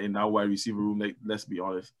in that wide receiver room. Like, let's be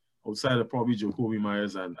honest. Outside of probably Jacoby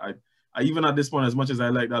Myers, and I even at this point, as much as I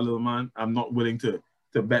like that little man, I'm not willing to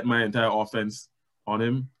bet my entire offense on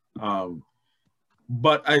him.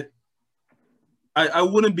 But I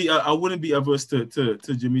wouldn't be averse to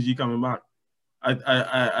Jimmy G coming back.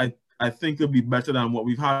 I think it'll be better than what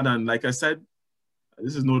we've had. And like I said,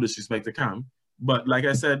 this is no disrespect to Cam, But like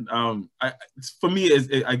I said, for me,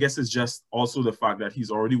 I guess it's just also the fact that he's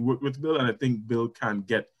already worked with Bill, and I think Bill can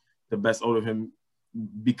get the best out of him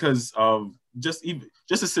because of just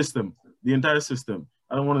a system, the entire system.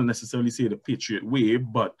 I don't want to necessarily say the Patriot way,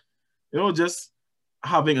 but just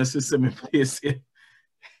having a system in place.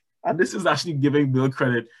 And this is actually giving Bill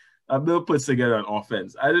credit. Bill puts together an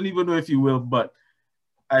offense. I don't even know if you will, but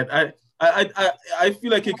I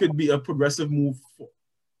feel like it could be a progressive move,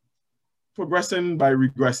 progressing by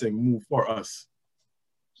regressing move for us.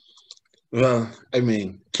 Well, I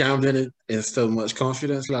mean, Cam didn't instill much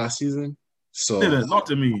confidence last season. So Not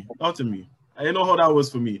to me. I didn't know how that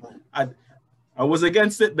was for me. I was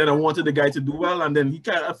against it. Then I wanted the guy to do well, and then he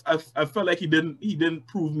I felt like he didn't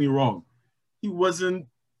prove me wrong. He wasn't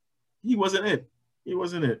it. He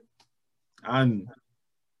wasn't it. And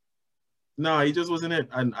no, he just wasn't it.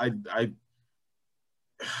 And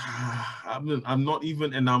I'm not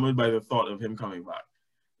even enamored by the thought of him coming back.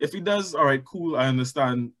 If he does, all right, cool. I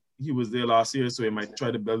understand he was there last year, so he might try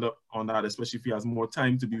to build up on that, especially if he has more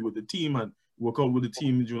time to be with the team and work out with the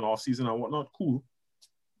team during off season and whatnot. Cool.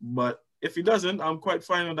 But if he doesn't, I'm quite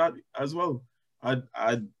fine with that as well. At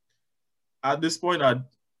this point,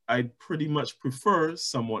 I'd pretty much prefer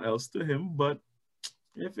someone else to him. But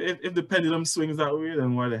if the pendulum swings that way,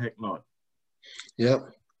 then why the heck not?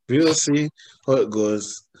 Yep. We will see how it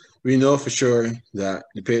goes. We know for sure that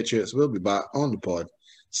the Patriots will be back on the pod.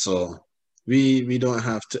 So we don't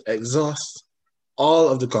have to exhaust all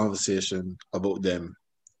of the conversation about them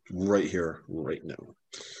right here, right now.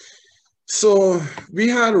 So we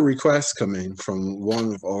had a request coming from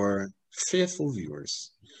one of our faithful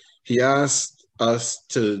viewers. He asked us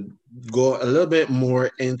to go a little bit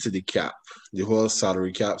more into the cap, the whole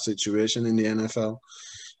salary cap situation in the NFL.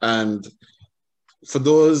 And for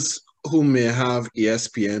those who may have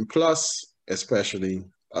ESPN Plus, especially,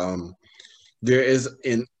 there is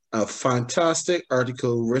a fantastic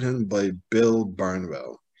article written by Bill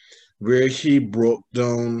Barnwell where he broke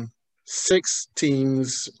down 6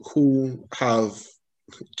 teams who have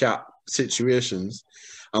cap situations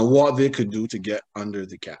and what they could do to get under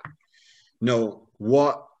the cap. Now,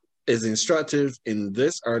 what is instructive in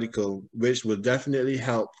this article, which will definitely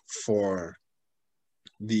help for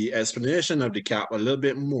the explanation of the cap a little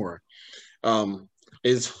bit more,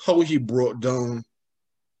 is how he broke down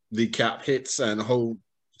the cap hits and how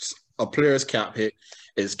a player's cap hit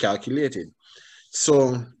is calculated.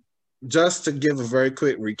 So just to give a very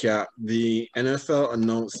quick recap, the NFL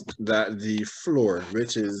announced that the floor,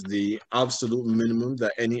 which is the absolute minimum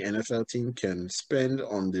that any NFL team can spend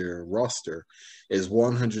on their roster, is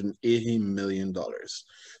 $180 million,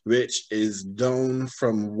 which is down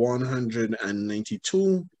from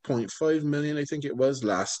 $192.5 million, I think it was,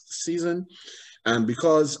 last season. And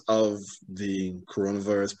because of the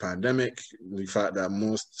coronavirus pandemic, the fact that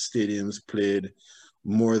most stadiums played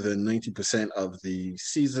more than 90% of the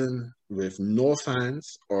season with no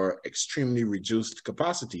fans or extremely reduced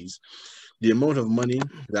capacities, the amount of money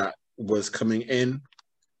that was coming in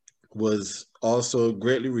was also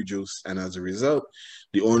greatly reduced. And as a result,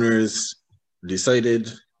 the owners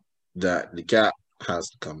decided that the cap has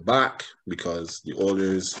to come back because the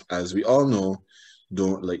owners, as we all know,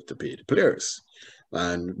 don't like to pay the players.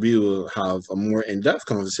 And we will have a more in-depth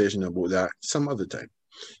conversation about that some other time.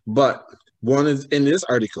 But one is in this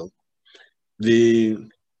article, the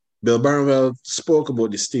Bill Barnwell spoke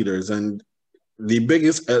about the Steelers, and the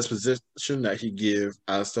biggest exposition that he gave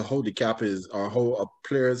as to how the cap is, or how a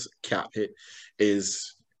player's cap hit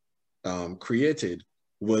is created,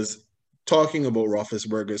 was talking about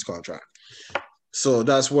Roethlisberger's contract. So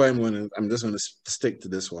that's why I'm just gonna stick to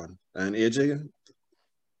this one. And AJ,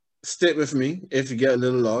 stick with me. If you get a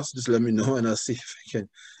little lost, just let me know, and I'll see if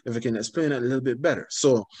I can explain it a little bit better.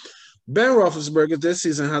 So Ben Roethlisberger this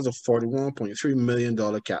season has a $41.3 million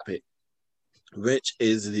cap hit, which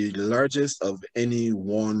is the largest of any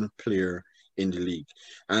one player in the league.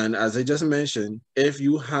 And as I just mentioned, if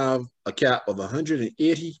you have a cap of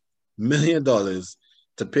 $180 million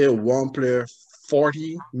to pay one player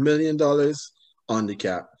 $40 million on the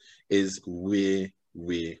cap is way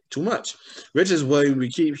too much, which is why we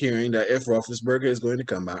keep hearing that if Roethlisberger is going to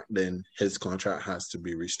come back, then his contract has to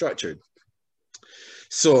be restructured.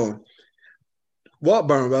 So what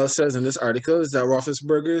Barnwell says in this article is that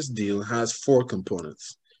Roethlisberger's deal has 4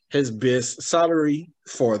 components. His base salary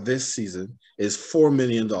for this season is $4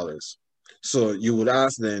 million. So you would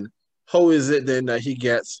ask then, how is it then that he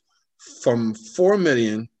gets from $4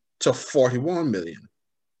 million to $41 million?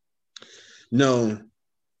 Now,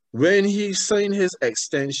 when he signed his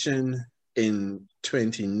extension in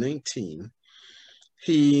 2019,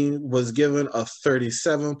 he was given a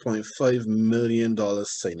 $37.5 million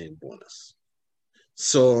signing bonus.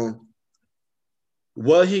 So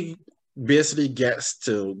what he basically gets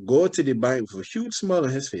to go to the bank with a huge smile on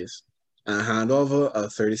his face and hand over a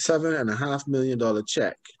 $37.5 million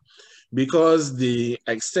check. Because the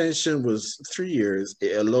extension was 3 years,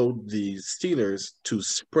 it allowed the Steelers to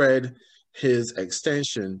spread his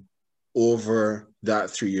extension over that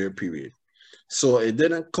 3-year period. So it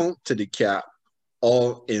didn't come to the cap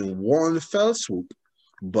all in one fell swoop,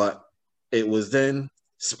 but it was then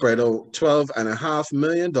spread out $12.5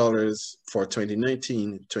 million for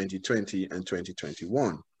 2019, 2020, and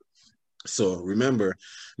 2021. So remember,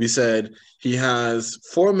 we said he has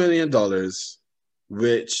 $4 million,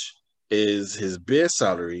 which is his base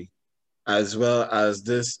salary, as well as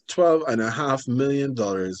this $12.5 million,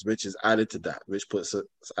 which is added to that, which puts us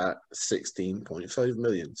at $16.5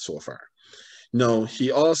 million so far. No,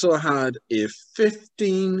 he also had a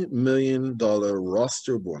 $15 million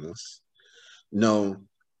roster bonus. No,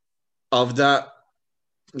 of that,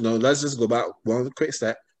 no, let's just go back one quick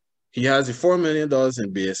step. He has the $4 million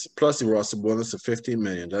in base plus the roster bonus of $15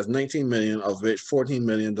 million. That's $19 million, of which $14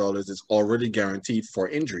 million is already guaranteed for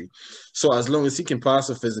injury. So as long as he can pass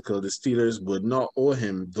a physical, the Steelers would not owe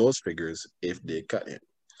him those figures if they cut him.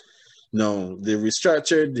 No, they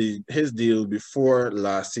restructured his deal before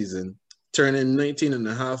last season, turning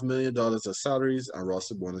 $19.5 million of salaries and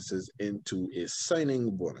roster bonuses into a signing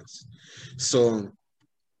bonus. So,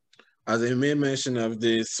 as I made mention of,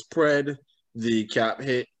 they spread the cap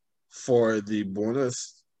hit for the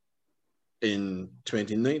bonus in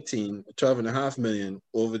 2019, $12.5 million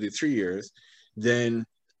over the 3 years. Then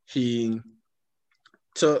he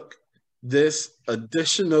took this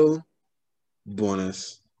additional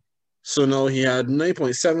bonus. So now he had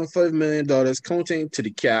 $9.75 million counting to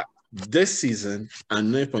the cap this season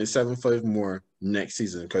and $9.75 more next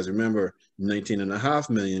season. Because remember, $19.5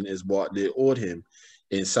 million is what they owed him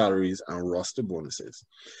in salaries and roster bonuses.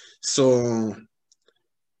 So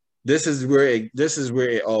this is where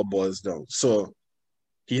it all boils down. So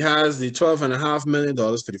he has the $12.5 million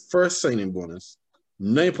for the first signing bonus,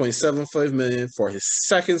 $9.75 million for his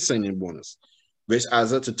second signing bonus, which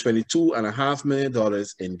adds up to $22.5 million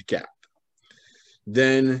in the cap.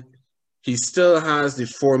 Then he still has the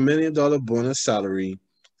 $4 million bonus salary,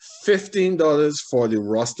 $15 for the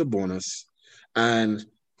roster bonus, and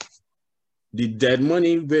the dead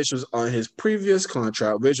money, which was on his previous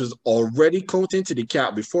contract, which was already counting to the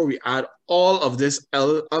cap before we add all of this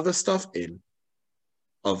other stuff in,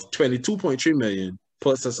 of $22.3 million,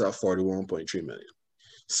 puts us at $41.3 million.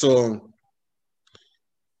 So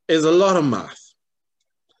it's a lot of math.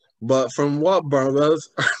 But from what Barwell's,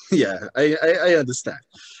 yeah, I understand.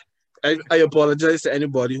 I apologize to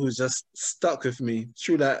anybody who's just stuck with me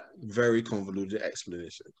through that very convoluted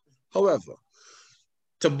explanation. However,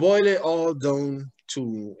 to boil it all down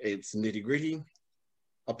to its nitty-gritty,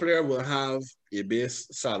 a player will have a base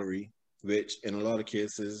salary, which in a lot of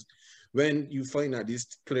cases, when you find that these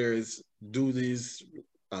players do these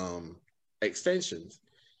extensions,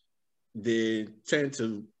 they tend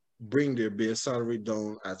to bring their base salary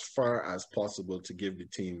down as far as possible to give the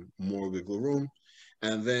team more wiggle room.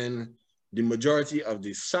 And then the majority of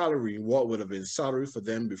the salary, what would have been salary for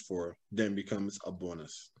them before, then becomes a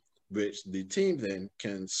bonus, which the team then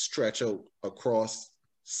can stretch out across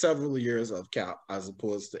several years of cap as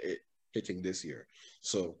opposed to it hitting this year.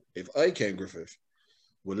 So if I, Ken Griffith,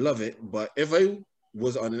 would love it, but if I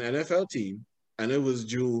was on an NFL team and it was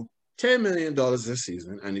due $10 million this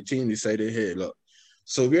season and the team decided, hey, look,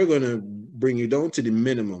 so we're going to bring you down to the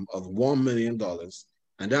minimum of $1 million,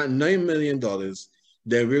 and that $9 million,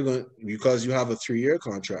 then we're going, because you have a 3-year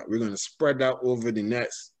contract, we're going to spread that over the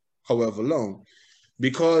next however long.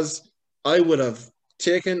 Because I would have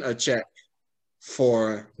taken a check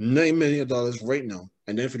for $9 million right now,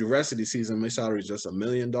 and then for the rest of the season, my salary is just $1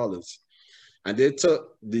 million. And they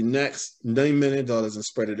took the next $9 million and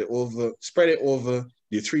spread it over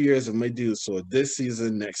the 3 years of my deal. So this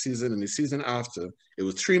season, next season, and the season after, it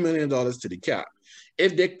was $3 million to the cap.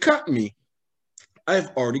 If they cut me, I've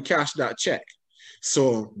already cashed that check.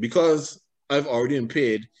 So because I've already been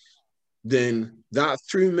paid, then that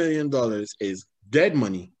 $3 million is dead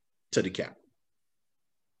money to the cap.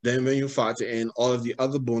 Then when you factor in all of the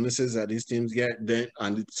other bonuses that these teams get,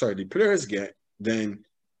 the players get, then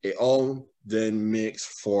it all then makes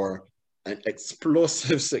for an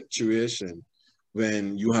explosive situation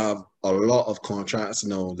when you have a lot of contracts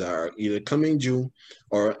now that are either coming due,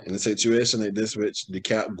 or in a situation like this, which the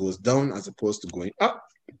cap goes down as opposed to going up,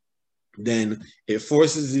 then it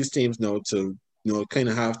forces these teams now to, kind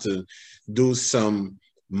of have to do some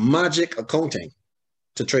magic accounting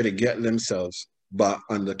to try to get themselves back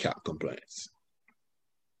under cap compliance.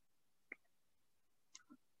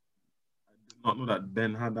 I did not know that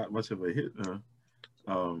Ben had that much of a hit.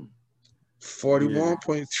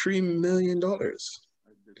 $41.3 million.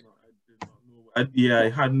 I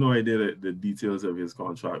had no idea the details of his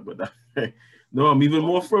contract, but that, no, I'm even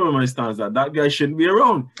more firm in my stance that guy shouldn't be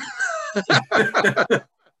around.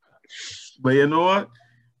 But you know what?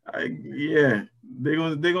 They're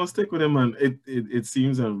gonna stick with him, and it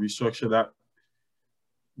seems, and restructure that.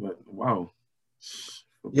 But wow.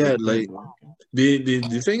 Yeah, like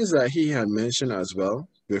the things that he had mentioned as well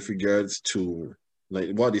with regards to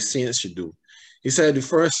like what the Saints should do. He said the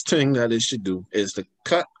first thing that they should do is to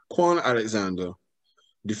cut Quan Alexander,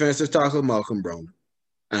 defensive tackle Malcolm Brown,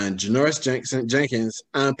 and Janoris Jenkins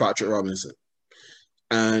and Patrick Robinson.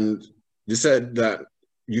 And they said that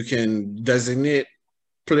you can designate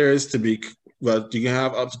players to be, well, you can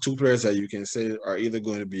have up to 2 players that you can say are either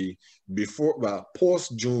going to be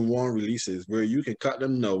post June 1 releases, where you can cut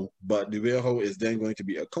them now, but the way how it's then going to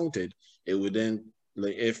be accounted, it would then,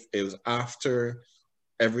 like if it was after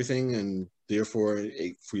everything and therefore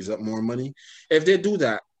it frees up more money. If they do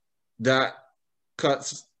that, that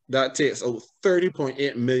takes out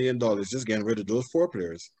 $30.8 million, just getting rid of those 4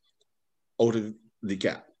 players out of the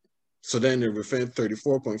cap. So then they're within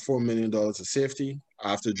 $34.4 million of safety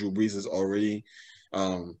after Drew Brees has already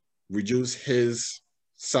reduced his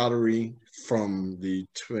salary from the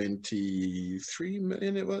 23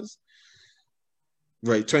 million it was.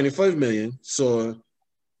 Right, 25 million. So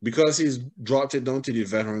because he's dropped it down to the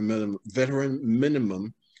veteran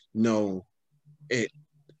minimum, no, it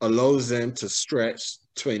allows them to stretch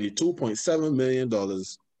 $22.7 million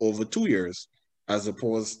over 2 years, as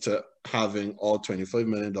opposed to having all $25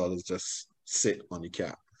 million just sit on the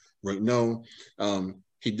cap. Right now,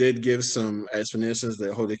 he did give some explanations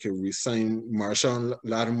that how they could re-sign Marshawn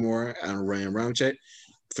Lattimore and Ryan Ramczyk.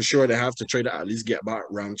 For sure, they have to try to at least get back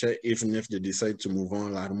Ramczyk, even if they decide to move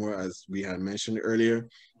on Lattimore, as we had mentioned earlier.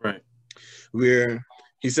 Right. Where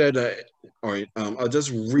he said that, all right, I'll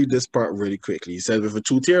just read this part really quickly. He said, with a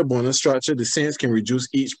 2-tier bonus structure, the Saints can reduce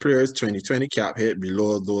each player's 2020 cap hit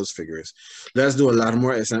below those figures. Let's do a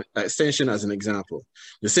Lattimore extension as an example.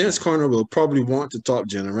 The Saints corner will probably want to top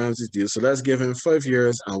Jalen Ramsey's deal, so let's give him 5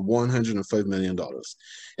 years and $105 million.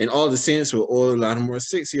 And all the Saints will owe Lattimore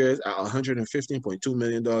 6 years at $115.2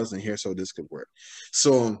 million, and here's how this could work.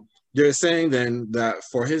 So they're saying then that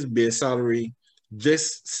for his base salary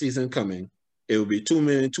this season coming, it will be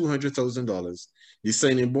 $2,200,000. The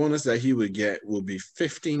signing bonus that he would get will be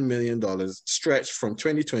 $15 million, stretched from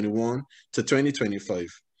 2021 to 2025,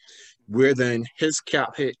 where then his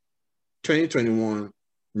cap hit 2021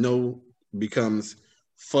 now becomes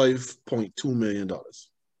 $5.2 million,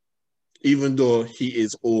 even though he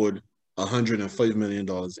is owed $105 million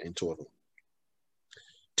in total.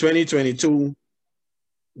 2022,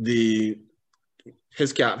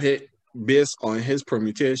 his cap hit based on his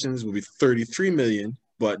permutations will be $33 million,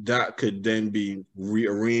 but that could then be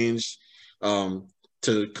rearranged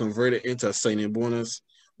to convert it into a signing bonus,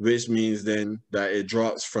 which means then that it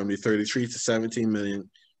drops from the 33 to 17 million.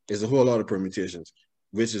 It's a whole lot of permutations,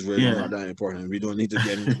 which is really not that important. We don't need to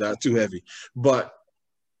get into that too heavy. But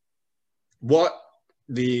what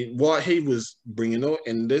he was bringing out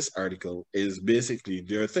in this article is basically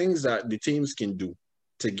there are things that the teams can do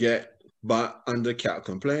to get back under cap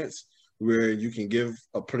compliance, where you can give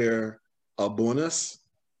a player a bonus,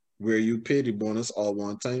 where you pay the bonus all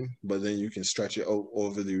one time, but then you can stretch it out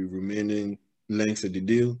over the remaining length of the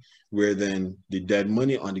deal, where then the dead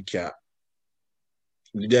money on the cap,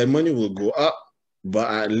 the dead money will go up, but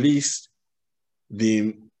at least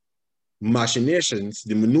the machinations,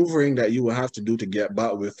 the maneuvering that you will have to do to get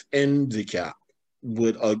back within the cap,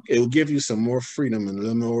 it will give you some more freedom and a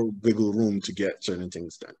little more wiggle room to get certain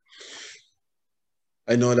things done.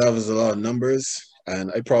 I know that was a lot of numbers,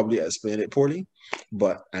 and I probably explained it poorly,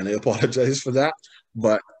 and I apologize for that,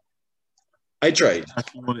 but I tried. I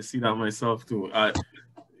actually want to see that myself too.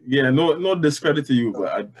 No discredit to you,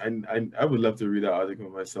 but I would love to read that article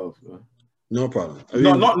myself. No problem.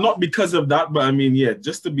 Not because of that, but I mean,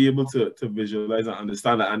 just to be able to visualize and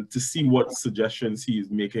understand that, and to see what suggestions he is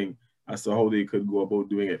making as to how they could go about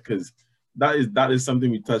doing it, because that is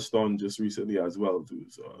something we touched on just recently as well too.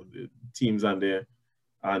 So the teams and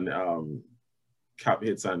cap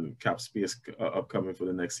hits and cap space upcoming for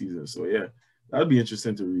the next season. So that would be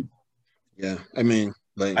interesting to read. Yeah, I mean,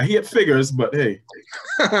 like, I hate figures, but hey,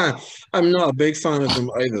 I'm not a big fan of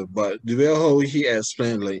them either. But the way how he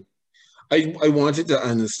explained, like, I wanted to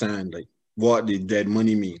understand like what the dead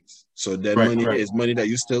money means. So dead money is money that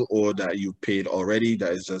you still owe that you paid already,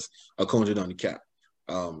 that is just accounted on the cap.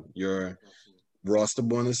 Your roster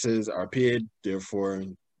bonuses are paid, therefore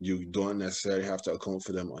you don't necessarily have to account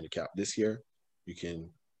for them on the cap this year. You can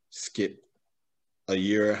skip a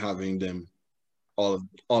year having them all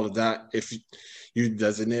of that. If you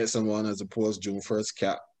designate someone as a post June 1st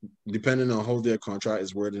cap, depending on how their contract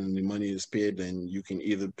is worded and the money is paid, then you can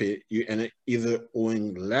either pay you and either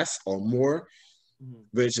owing less or more,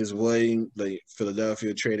 which is why like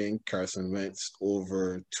Philadelphia trading Carson Wentz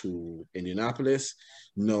over to Indianapolis.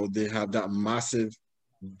 No, they have that massive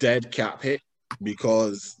dead cap hit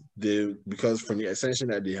because from the extension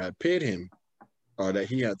that they had paid him or that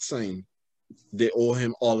he had signed, they owe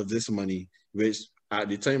him all of this money, which at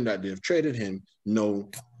the time that they've traded him, no,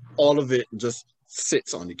 all of it just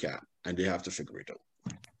sits on the cap and they have to figure it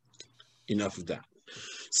out. Enough of that.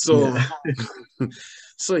 So,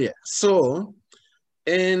 So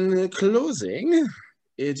in closing,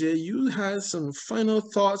 AJ, you had some final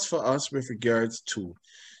thoughts for us with regards to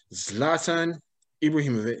Zlatan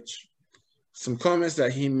Ibrahimovic. Some comments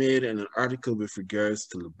that he made in an article with regards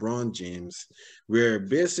to LeBron James, where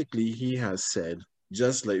basically he has said,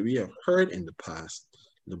 just like we have heard in the past,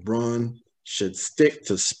 LeBron should stick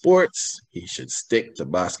to sports. He should stick to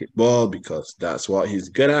basketball because that's what he's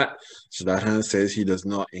good at. Zlatan says he does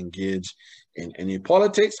not engage in any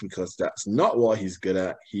politics because that's not what he's good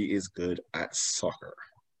at. He is good at soccer.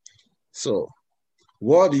 So,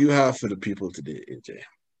 what do you have for the people today, AJ?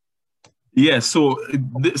 Yeah, so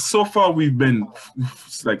far we've been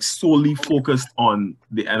like solely focused on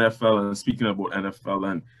the NFL and speaking about NFL,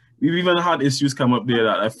 and we've even had issues come up there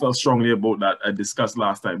that I felt strongly about that I discussed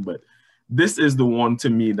last time. But this is the one to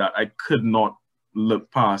me that I could not look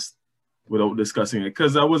past without discussing it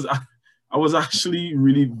because I was actually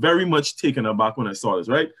really very much taken aback when I saw this.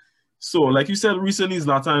 Right, so like you said, recently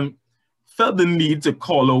Zlatan felt the need to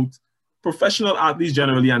call out professional athletes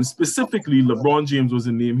generally, and specifically LeBron James was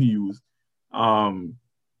the name he used. For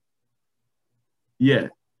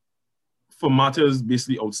matters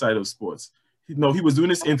basically outside of sports. He was doing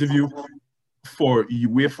this interview for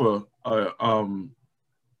UEFA.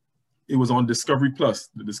 It was on Discovery Plus,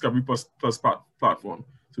 the Discovery Plus platform.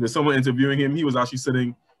 So there's someone interviewing him. He was actually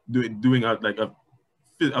sitting doing a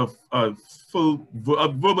full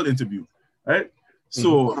verbal interview, right?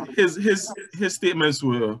 So his statements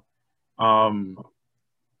were,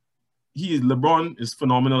 LeBron is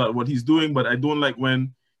phenomenal at what he's doing, but I don't like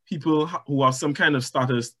when people who have some kind of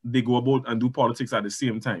status, they go about and do politics at the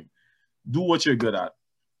same time. Do what you're good at.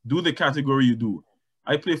 Do the category you do.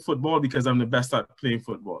 I play football because I'm the best at playing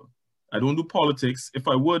football. I don't do politics. If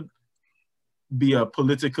I would be a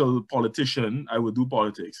politician, I would do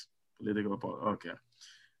politics. Okay.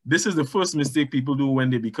 This is the first mistake people do when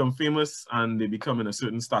they become famous and they become in a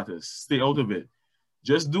certain status. Stay out of it.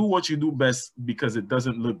 Just do what you do best because it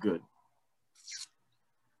doesn't look good.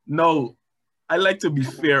 Now, I like to be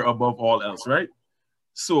fair above all else, right?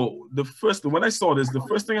 So when I saw this, the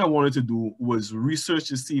first thing I wanted to do was research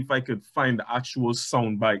to see if I could find the actual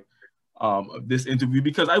soundbite of this interview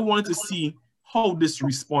because I wanted to see how this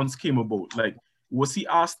response came about. Like, was he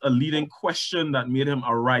asked a leading question that made him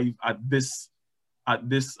arrive at this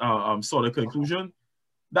sort of conclusion?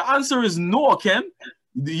 The answer is no, Ken.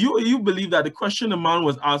 Do you believe that the question the man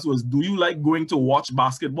was asked was, do you like going to watch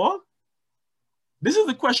basketball? This is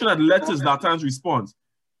the question that led to Zlatan's response.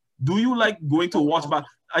 Do you like going to watch basketball?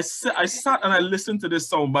 I sat and I listened to this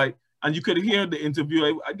soundbite and you could hear the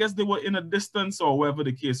interview. I guess they were in a distance or wherever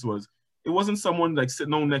the case was. It wasn't someone like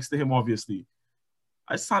sitting down next to him, obviously.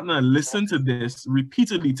 I sat and I listened to this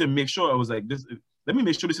repeatedly to make sure I was like, let me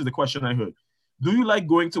make sure this is the question I heard. Do you like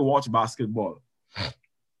going to watch basketball?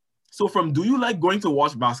 So from do you like going to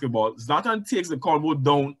watch basketball, Zlatan takes the convo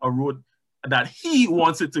down a road that he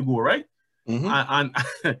wants it to go, right?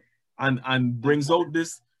 And brings out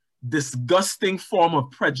this disgusting form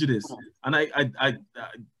of prejudice. And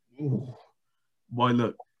boy,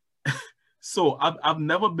 look. So I've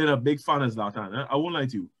never been a big fan of Zlatan. I won't lie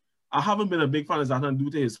to you. I haven't been a big fan of Zlatan due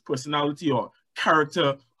to his personality or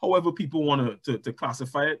character, however people want to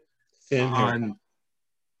classify it. Same here.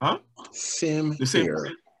 Same here.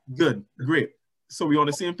 Good, great. So we're on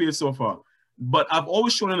the same page so far. But I've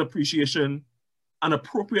always shown an appreciation, an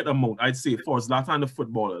appropriate amount, I'd say, for Zlatan the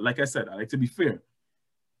footballer. Like I said, I like to be fair.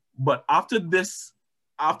 But after this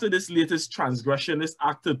latest transgression, this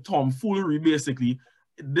act of tomfoolery, basically,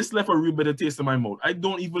 this left a real bitter taste in my mouth. I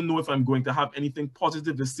don't even know if I'm going to have anything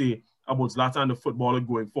positive to say about Zlatan the footballer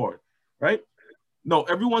going forward, right? Now,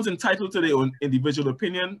 everyone's entitled to their own individual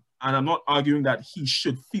opinion, and I'm not arguing that he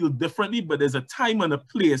should feel differently, but there's a time and a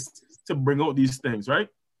place to bring out these things, right?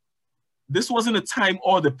 This wasn't a time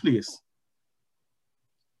or the place.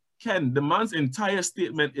 Ken, the man's entire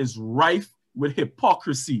statement is rife with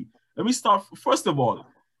hypocrisy. Let me start. First of all,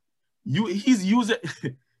 he's using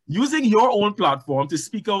using your own platform to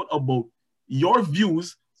speak out about your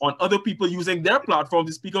views on other people using their platform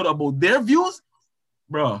to speak out about their views.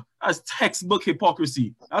 Bruh, that's textbook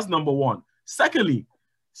hypocrisy. That's number one. Secondly,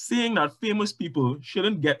 saying that famous people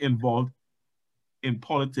shouldn't get involved in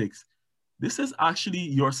politics. This is actually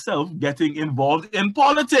yourself getting involved in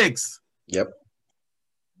politics. Yep.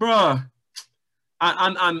 Bruh.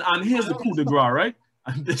 And here's the coup de grace, right?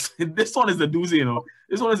 And this one is a doozy, you know.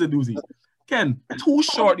 This one is a doozy. Ken, 2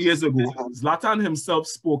 short years ago, Zlatan himself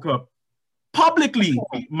spoke up publicly,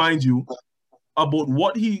 mind you, about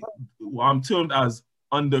what he termed as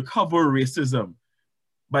undercover racism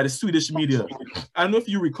by the Swedish media. I don't know if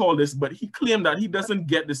you recall this, but he claimed that he doesn't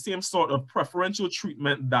get the same sort of preferential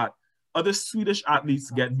treatment that other Swedish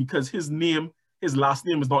athletes get because his last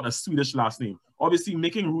name is not a Swedish last name. Obviously,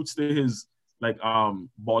 making roots to his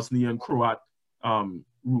Bosnian Croat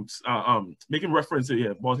roots, making reference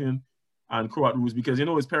to Bosnian and Croat roots because you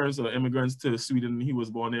know his parents are immigrants to Sweden and he was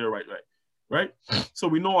born there, right? So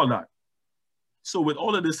we know all that. So with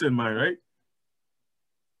all of this in mind, right?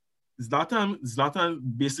 Zlatan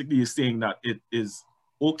basically is saying that it is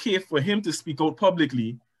okay for him to speak out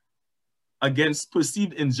publicly against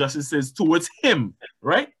perceived injustices towards him,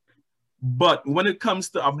 right? But when it comes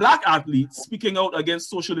to a black athlete speaking out against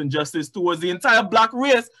social injustice towards the entire black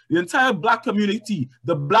race, the entire black community,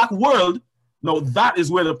 the black world, no, that is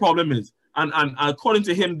where the problem is. And according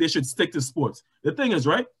to him, they should stick to sports. The thing is,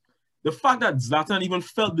 right, the fact that Zlatan even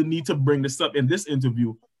felt the need to bring this up in this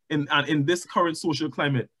interview and in this current social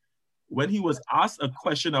climate, when he was asked a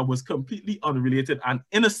question that was completely unrelated and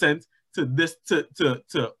innocent to this,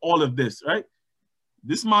 to all of this, right?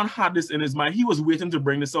 This man had this in his mind. He was waiting to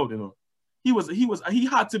bring this out, you know. He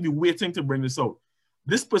had to be waiting to bring this out.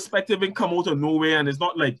 This perspective didn't come out of nowhere, and it's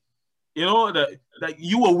not like, you know, that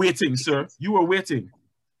you were waiting, sir. You were waiting.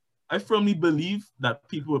 I firmly believe that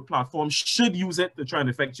people with platforms should use it to try and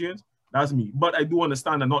affect change. That's me. But I do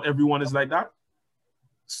understand that not everyone is like that.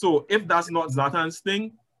 So if that's not Zlatan's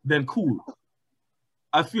thing, then cool.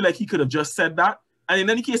 I feel like he could have just said that. And in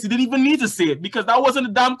any case, he didn't even need to say it because that wasn't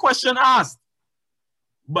a damn question asked.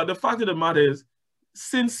 But the fact of the matter is,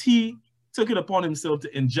 since he took it upon himself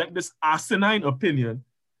to inject this asinine opinion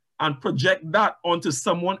and project that onto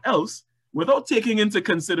someone else without taking into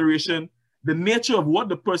consideration the nature of what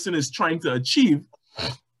the person is trying to achieve,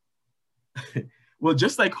 well,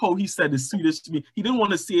 just like how he said the Swedish media, he didn't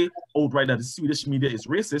want to say outright that the Swedish media is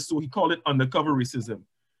racist, so he called it undercover racism.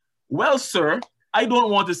 Well, sir, I don't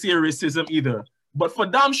want to say racism either, but for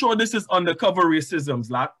damn sure this is undercover racism,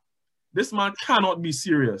 Zlat. This man cannot be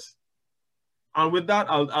serious. And with that,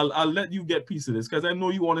 I'll let you get piece of this because I know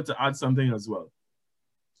you wanted to add something as well.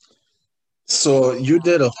 So you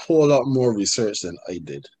did a whole lot more research than I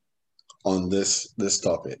did on this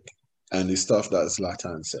topic and the stuff that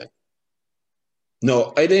Zlatan said.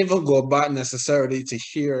 No, I didn't even go back necessarily to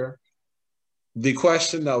hear the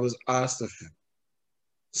question that was asked of him.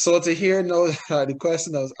 So to hear now that the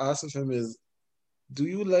question that was asked of him is, do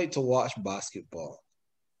you like to watch basketball?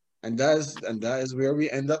 And that is where we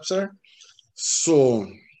end up, sir. So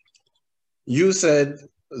you said,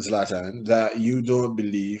 Zlatan, that you don't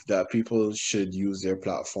believe that people should use their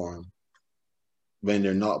platform when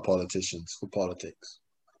they're not politicians for politics.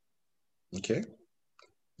 Okay?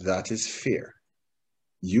 That is fair.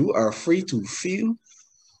 You are free to feel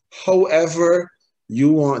however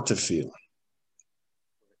you want to feel.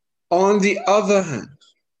 On the other hand,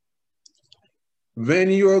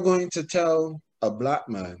 when you are going to tell a black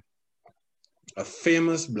man, a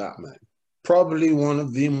famous black man, probably one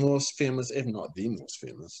of the most famous, if not the most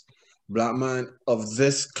famous, black man of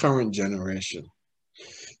this current generation,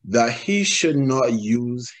 that he should not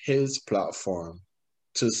use his platform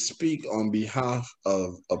to speak on behalf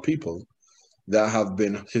of a people that have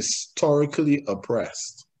been historically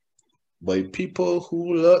oppressed by people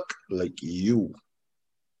who look like you,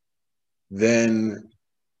 then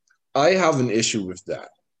I have an issue with that.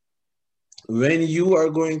 When you are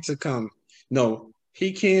going to come, no,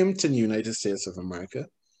 he came to the United States of America.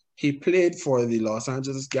 He played for the Los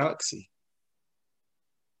Angeles Galaxy.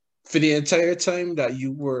 For the entire time that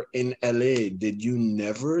you were in LA, did you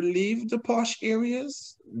never leave the posh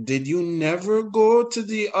areas? Did you never go to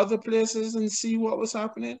the other places and see what was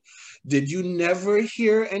happening? Did you never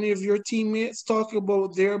hear any of your teammates talk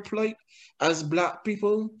about their plight as black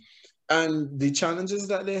people and the challenges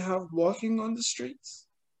that they have walking on the streets?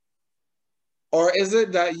 Or is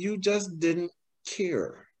it that you just didn't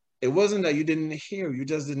care It wasn't that you didn't hear, you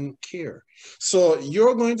just didn't care. So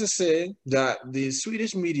you're going to say that the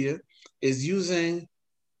Swedish media is using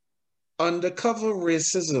undercover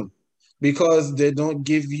racism because they don't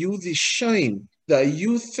give you the shine that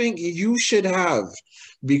you think you should have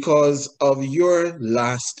because of your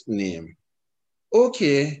last name.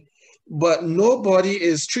 Okay, but nobody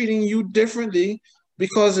is treating you differently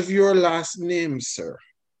because of your last name, sir.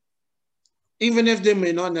 Even if they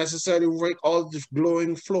may not necessarily write all the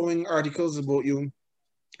glowing, flowing articles about you,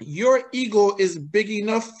 your ego is big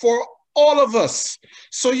enough for all of us.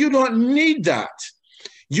 So you don't need that.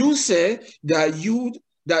 You say that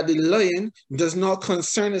the lion does not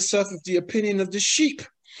concern itself with the opinion of the sheep.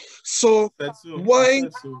 So That's so. why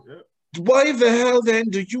That's so. Yeah. why the hell then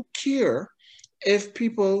do you care if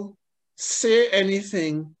people say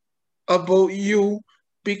anything about you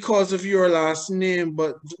because of your last name?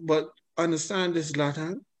 But understand this,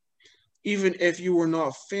 Zlatan. Even if you were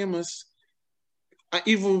not famous,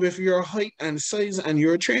 even with your height and size and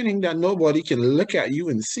your training, that nobody can look at you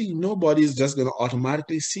and see. Nobody's just going to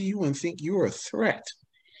automatically see you and think you're a threat.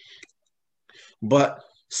 But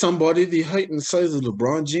somebody the height and size of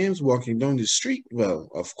LeBron James walking down the street, well,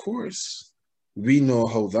 of course, we know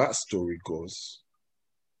how that story goes.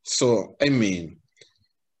 So, I mean,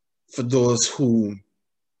 for those who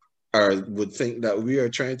would think that we are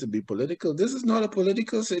trying to be political, this is not a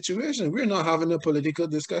political situation. We're not having a political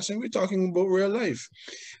discussion. We're talking about real life.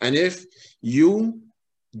 And if you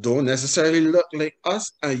don't necessarily look like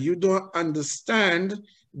us and you don't understand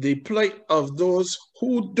the plight of those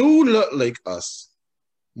who do look like us,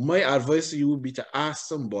 my advice to you would be to ask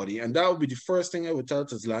somebody, and that would be the first thing I would tell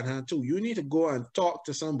to Zlatan too. You need to go and talk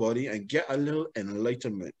to somebody and get a little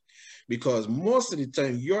enlightenment, because most of the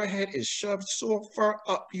time your head is shoved so far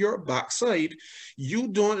up your backside, you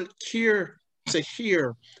don't care to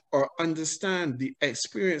hear or understand the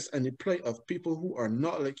experience and the plight of people who are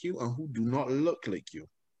not like you and who do not look like you.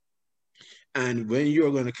 And when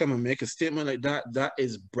you're going to come and make a statement like that, that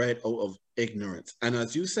is bred out of ignorance. And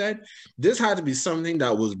as you said, this had to be something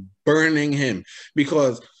that was burning him.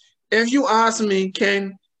 Because if you ask me,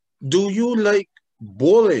 Ken, do you like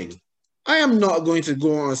bowling? I am not going to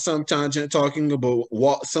go on some tangent talking about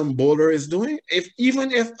what some bowler is doing.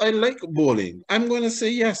 Even if I like bowling, I'm going to say,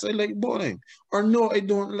 yes, I like bowling. Or no, I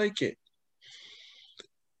don't like it.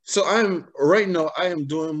 So right now, I am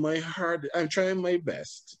doing my hard, I'm trying my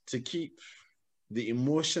best to keep the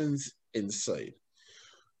emotions inside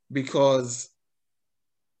because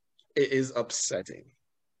it is upsetting.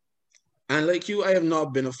 And like you, I have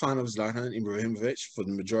not been a fan of Zlatan Ibrahimovic for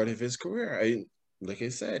the majority of his career. Like I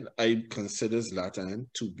said, I consider Zlatan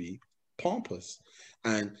to be pompous,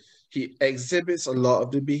 and he exhibits a lot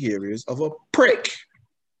of the behaviors of a prick.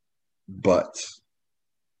 But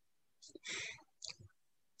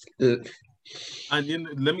And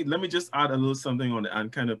let me just add a little something on it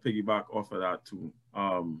and kind of piggyback off of that too.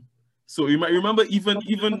 So you might remember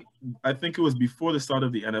even I think it was before the start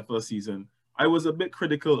of the NFL season, I was a bit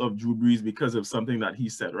critical of Drew Brees because of something that he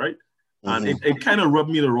said, right? And it kind of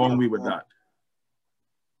rubbed me the wrong way with that.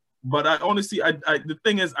 But I honestly, the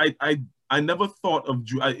thing is, I never thought of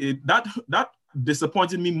Drew. That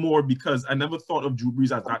disappointed me more because I never thought of Drew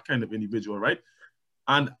Brees as that kind of individual, right?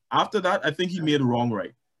 And after that, I think he made wrong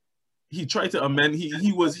right. He tried to amend.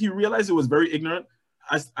 He realized it was very ignorant.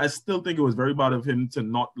 I still think it was very bad of him to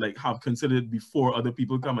not like have considered before other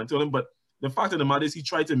people come and tell him. But the fact of the matter is, he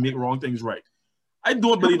tried to make wrong things right. I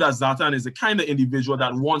don't believe that Zlatan is the kind of individual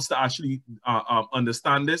that wants to actually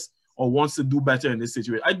understand this or wants to do better in this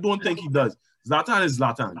situation. I don't think he does. Zlatan is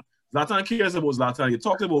Zlatan. Zlatan cares about Zlatan. You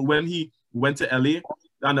talked about when he went to LA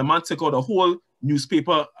and the man took out a whole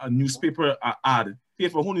newspaper ad,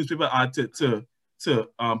 paid for a whole newspaper ad to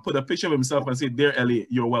put a picture of himself and say, "Dear LA,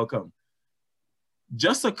 you're welcome."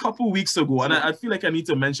 Just a couple weeks ago, and I feel like I need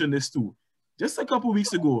to mention this too. Just a couple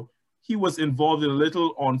weeks ago, he was involved in a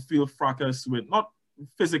little on-field fracas with not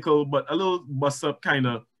physical, but a little bust-up kind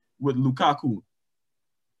of with Lukaku,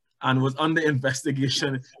 and was under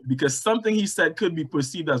investigation because something he said could be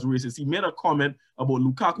perceived as racist. He made a comment about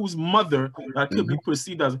Lukaku's mother that could be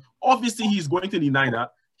perceived as, obviously he's going to deny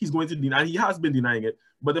that. He's going to deny, he has been denying it.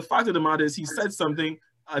 But the fact of the matter is he said something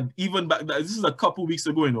even back, this is a couple weeks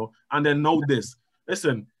ago, you know, and then now this.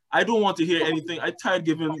 Listen, I don't want to hear anything. I tired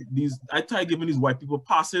giving these white people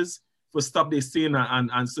passes for stuff they say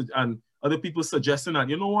and other people suggesting that,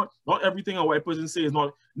 you know what, not everything a white person say is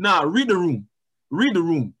not. Nah, read the room. Read the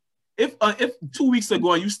room. If 2 weeks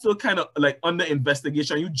ago you still kind of like under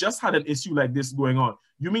investigation, you just had an issue like this going on,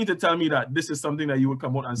 you mean to tell me that this is something that you would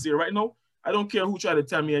come out and say right now? I don't care who tried to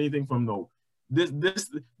tell me anything from now.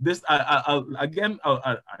 I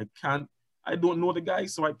can't. I don't know the guy,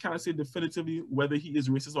 so I can't say definitively whether he is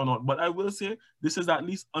racist or not. But I will say this is at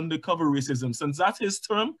least undercover racism. Since that's his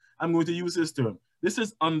term, I'm going to use his term. This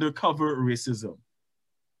is undercover racism.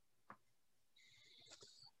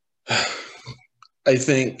 I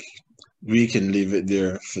think we can leave it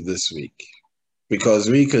there for this week because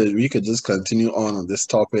we could just continue on this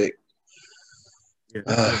topic.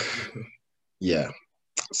 Yeah.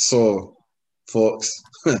 So, folks,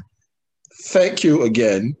 thank you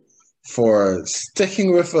again for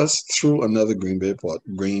sticking with us through another Green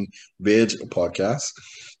Beige podcast.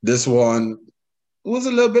 This one was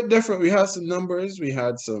a little bit different. We had some numbers. We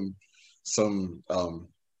had some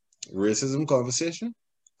racism conversation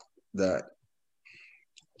that,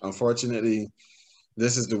 unfortunately,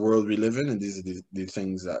 this is the world we live in, and these are the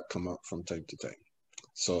things that come up from time to time.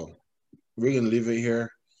 So we're gonna leave it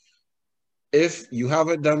here. If you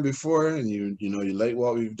haven't done before and you like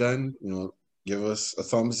what we've done, give us a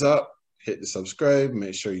thumbs up, hit the subscribe,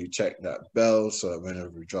 make sure you check that bell so that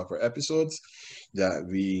whenever we drop our episodes, that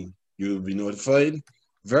you'll be notified.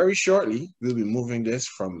 Very shortly, we'll be moving this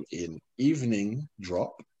from an evening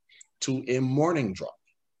drop to a morning drop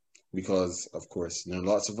because, of course,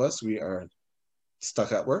 lots of us, we are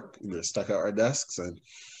stuck at work, we're stuck at our desks, and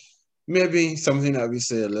maybe something that we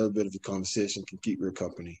say, a little bit of a conversation, can keep your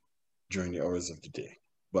company during the hours of the day.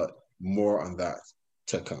 But more on that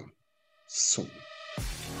to come soon.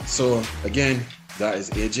 So again, that is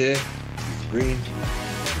AJ, he's Green,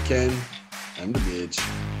 Ken, I'm the Beige,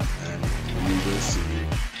 and we will see you